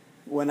thing.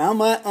 When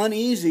I'm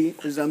uneasy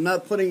is I'm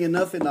not putting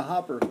enough in the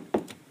hopper.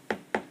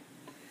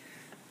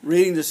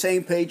 reading the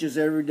same pages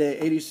every day,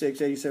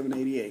 86, 87,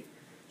 88,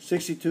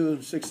 62,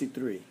 and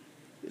 63.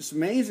 It's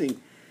amazing.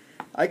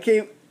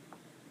 I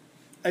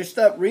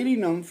stopped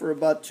reading them for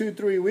about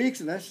 2-3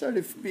 weeks, and I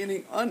started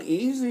feeling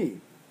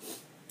uneasy.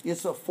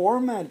 It's a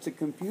format. It's a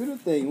computer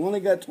thing. We only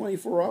got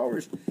 24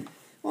 hours. It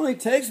only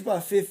takes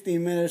about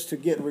 15 minutes to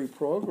get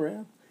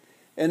reprogrammed.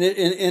 And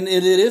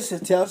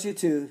it tells you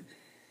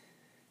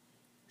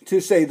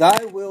to say,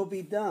 thy will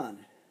be done.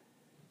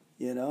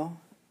 You know?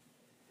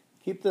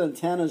 Keep the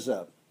antennas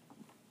up.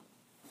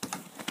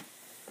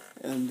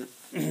 And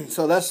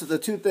so that's the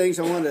two things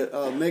I want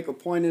to make a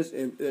point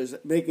is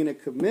making a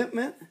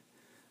commitment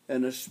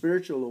and a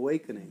spiritual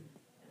awakening.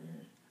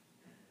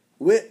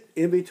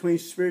 In between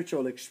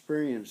spiritual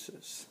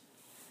experiences.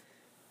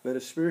 But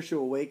a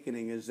spiritual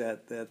awakening is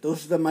that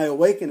those are my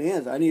awakening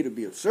is. I need to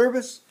be of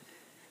service.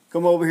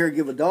 Come over here and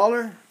give $1,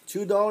 $2,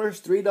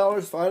 $3,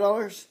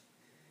 $5.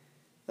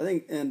 I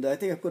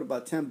think I put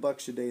about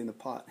 $10 a day in the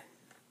pot.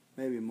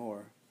 Maybe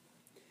more.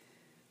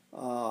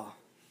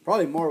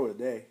 Probably more with a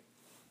day.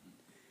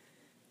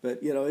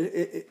 But you know,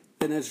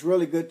 and it's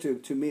really good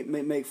to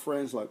make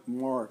friends like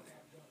Mark,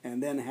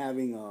 and then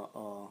having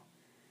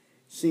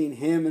seeing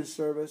him in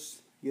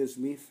service gives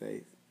me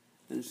faith,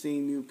 and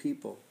seeing new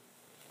people.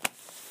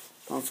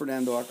 I'm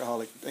Fernando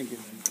Alcoholic. Thank you.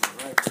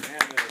 All right,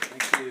 Fernando.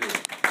 Thank you.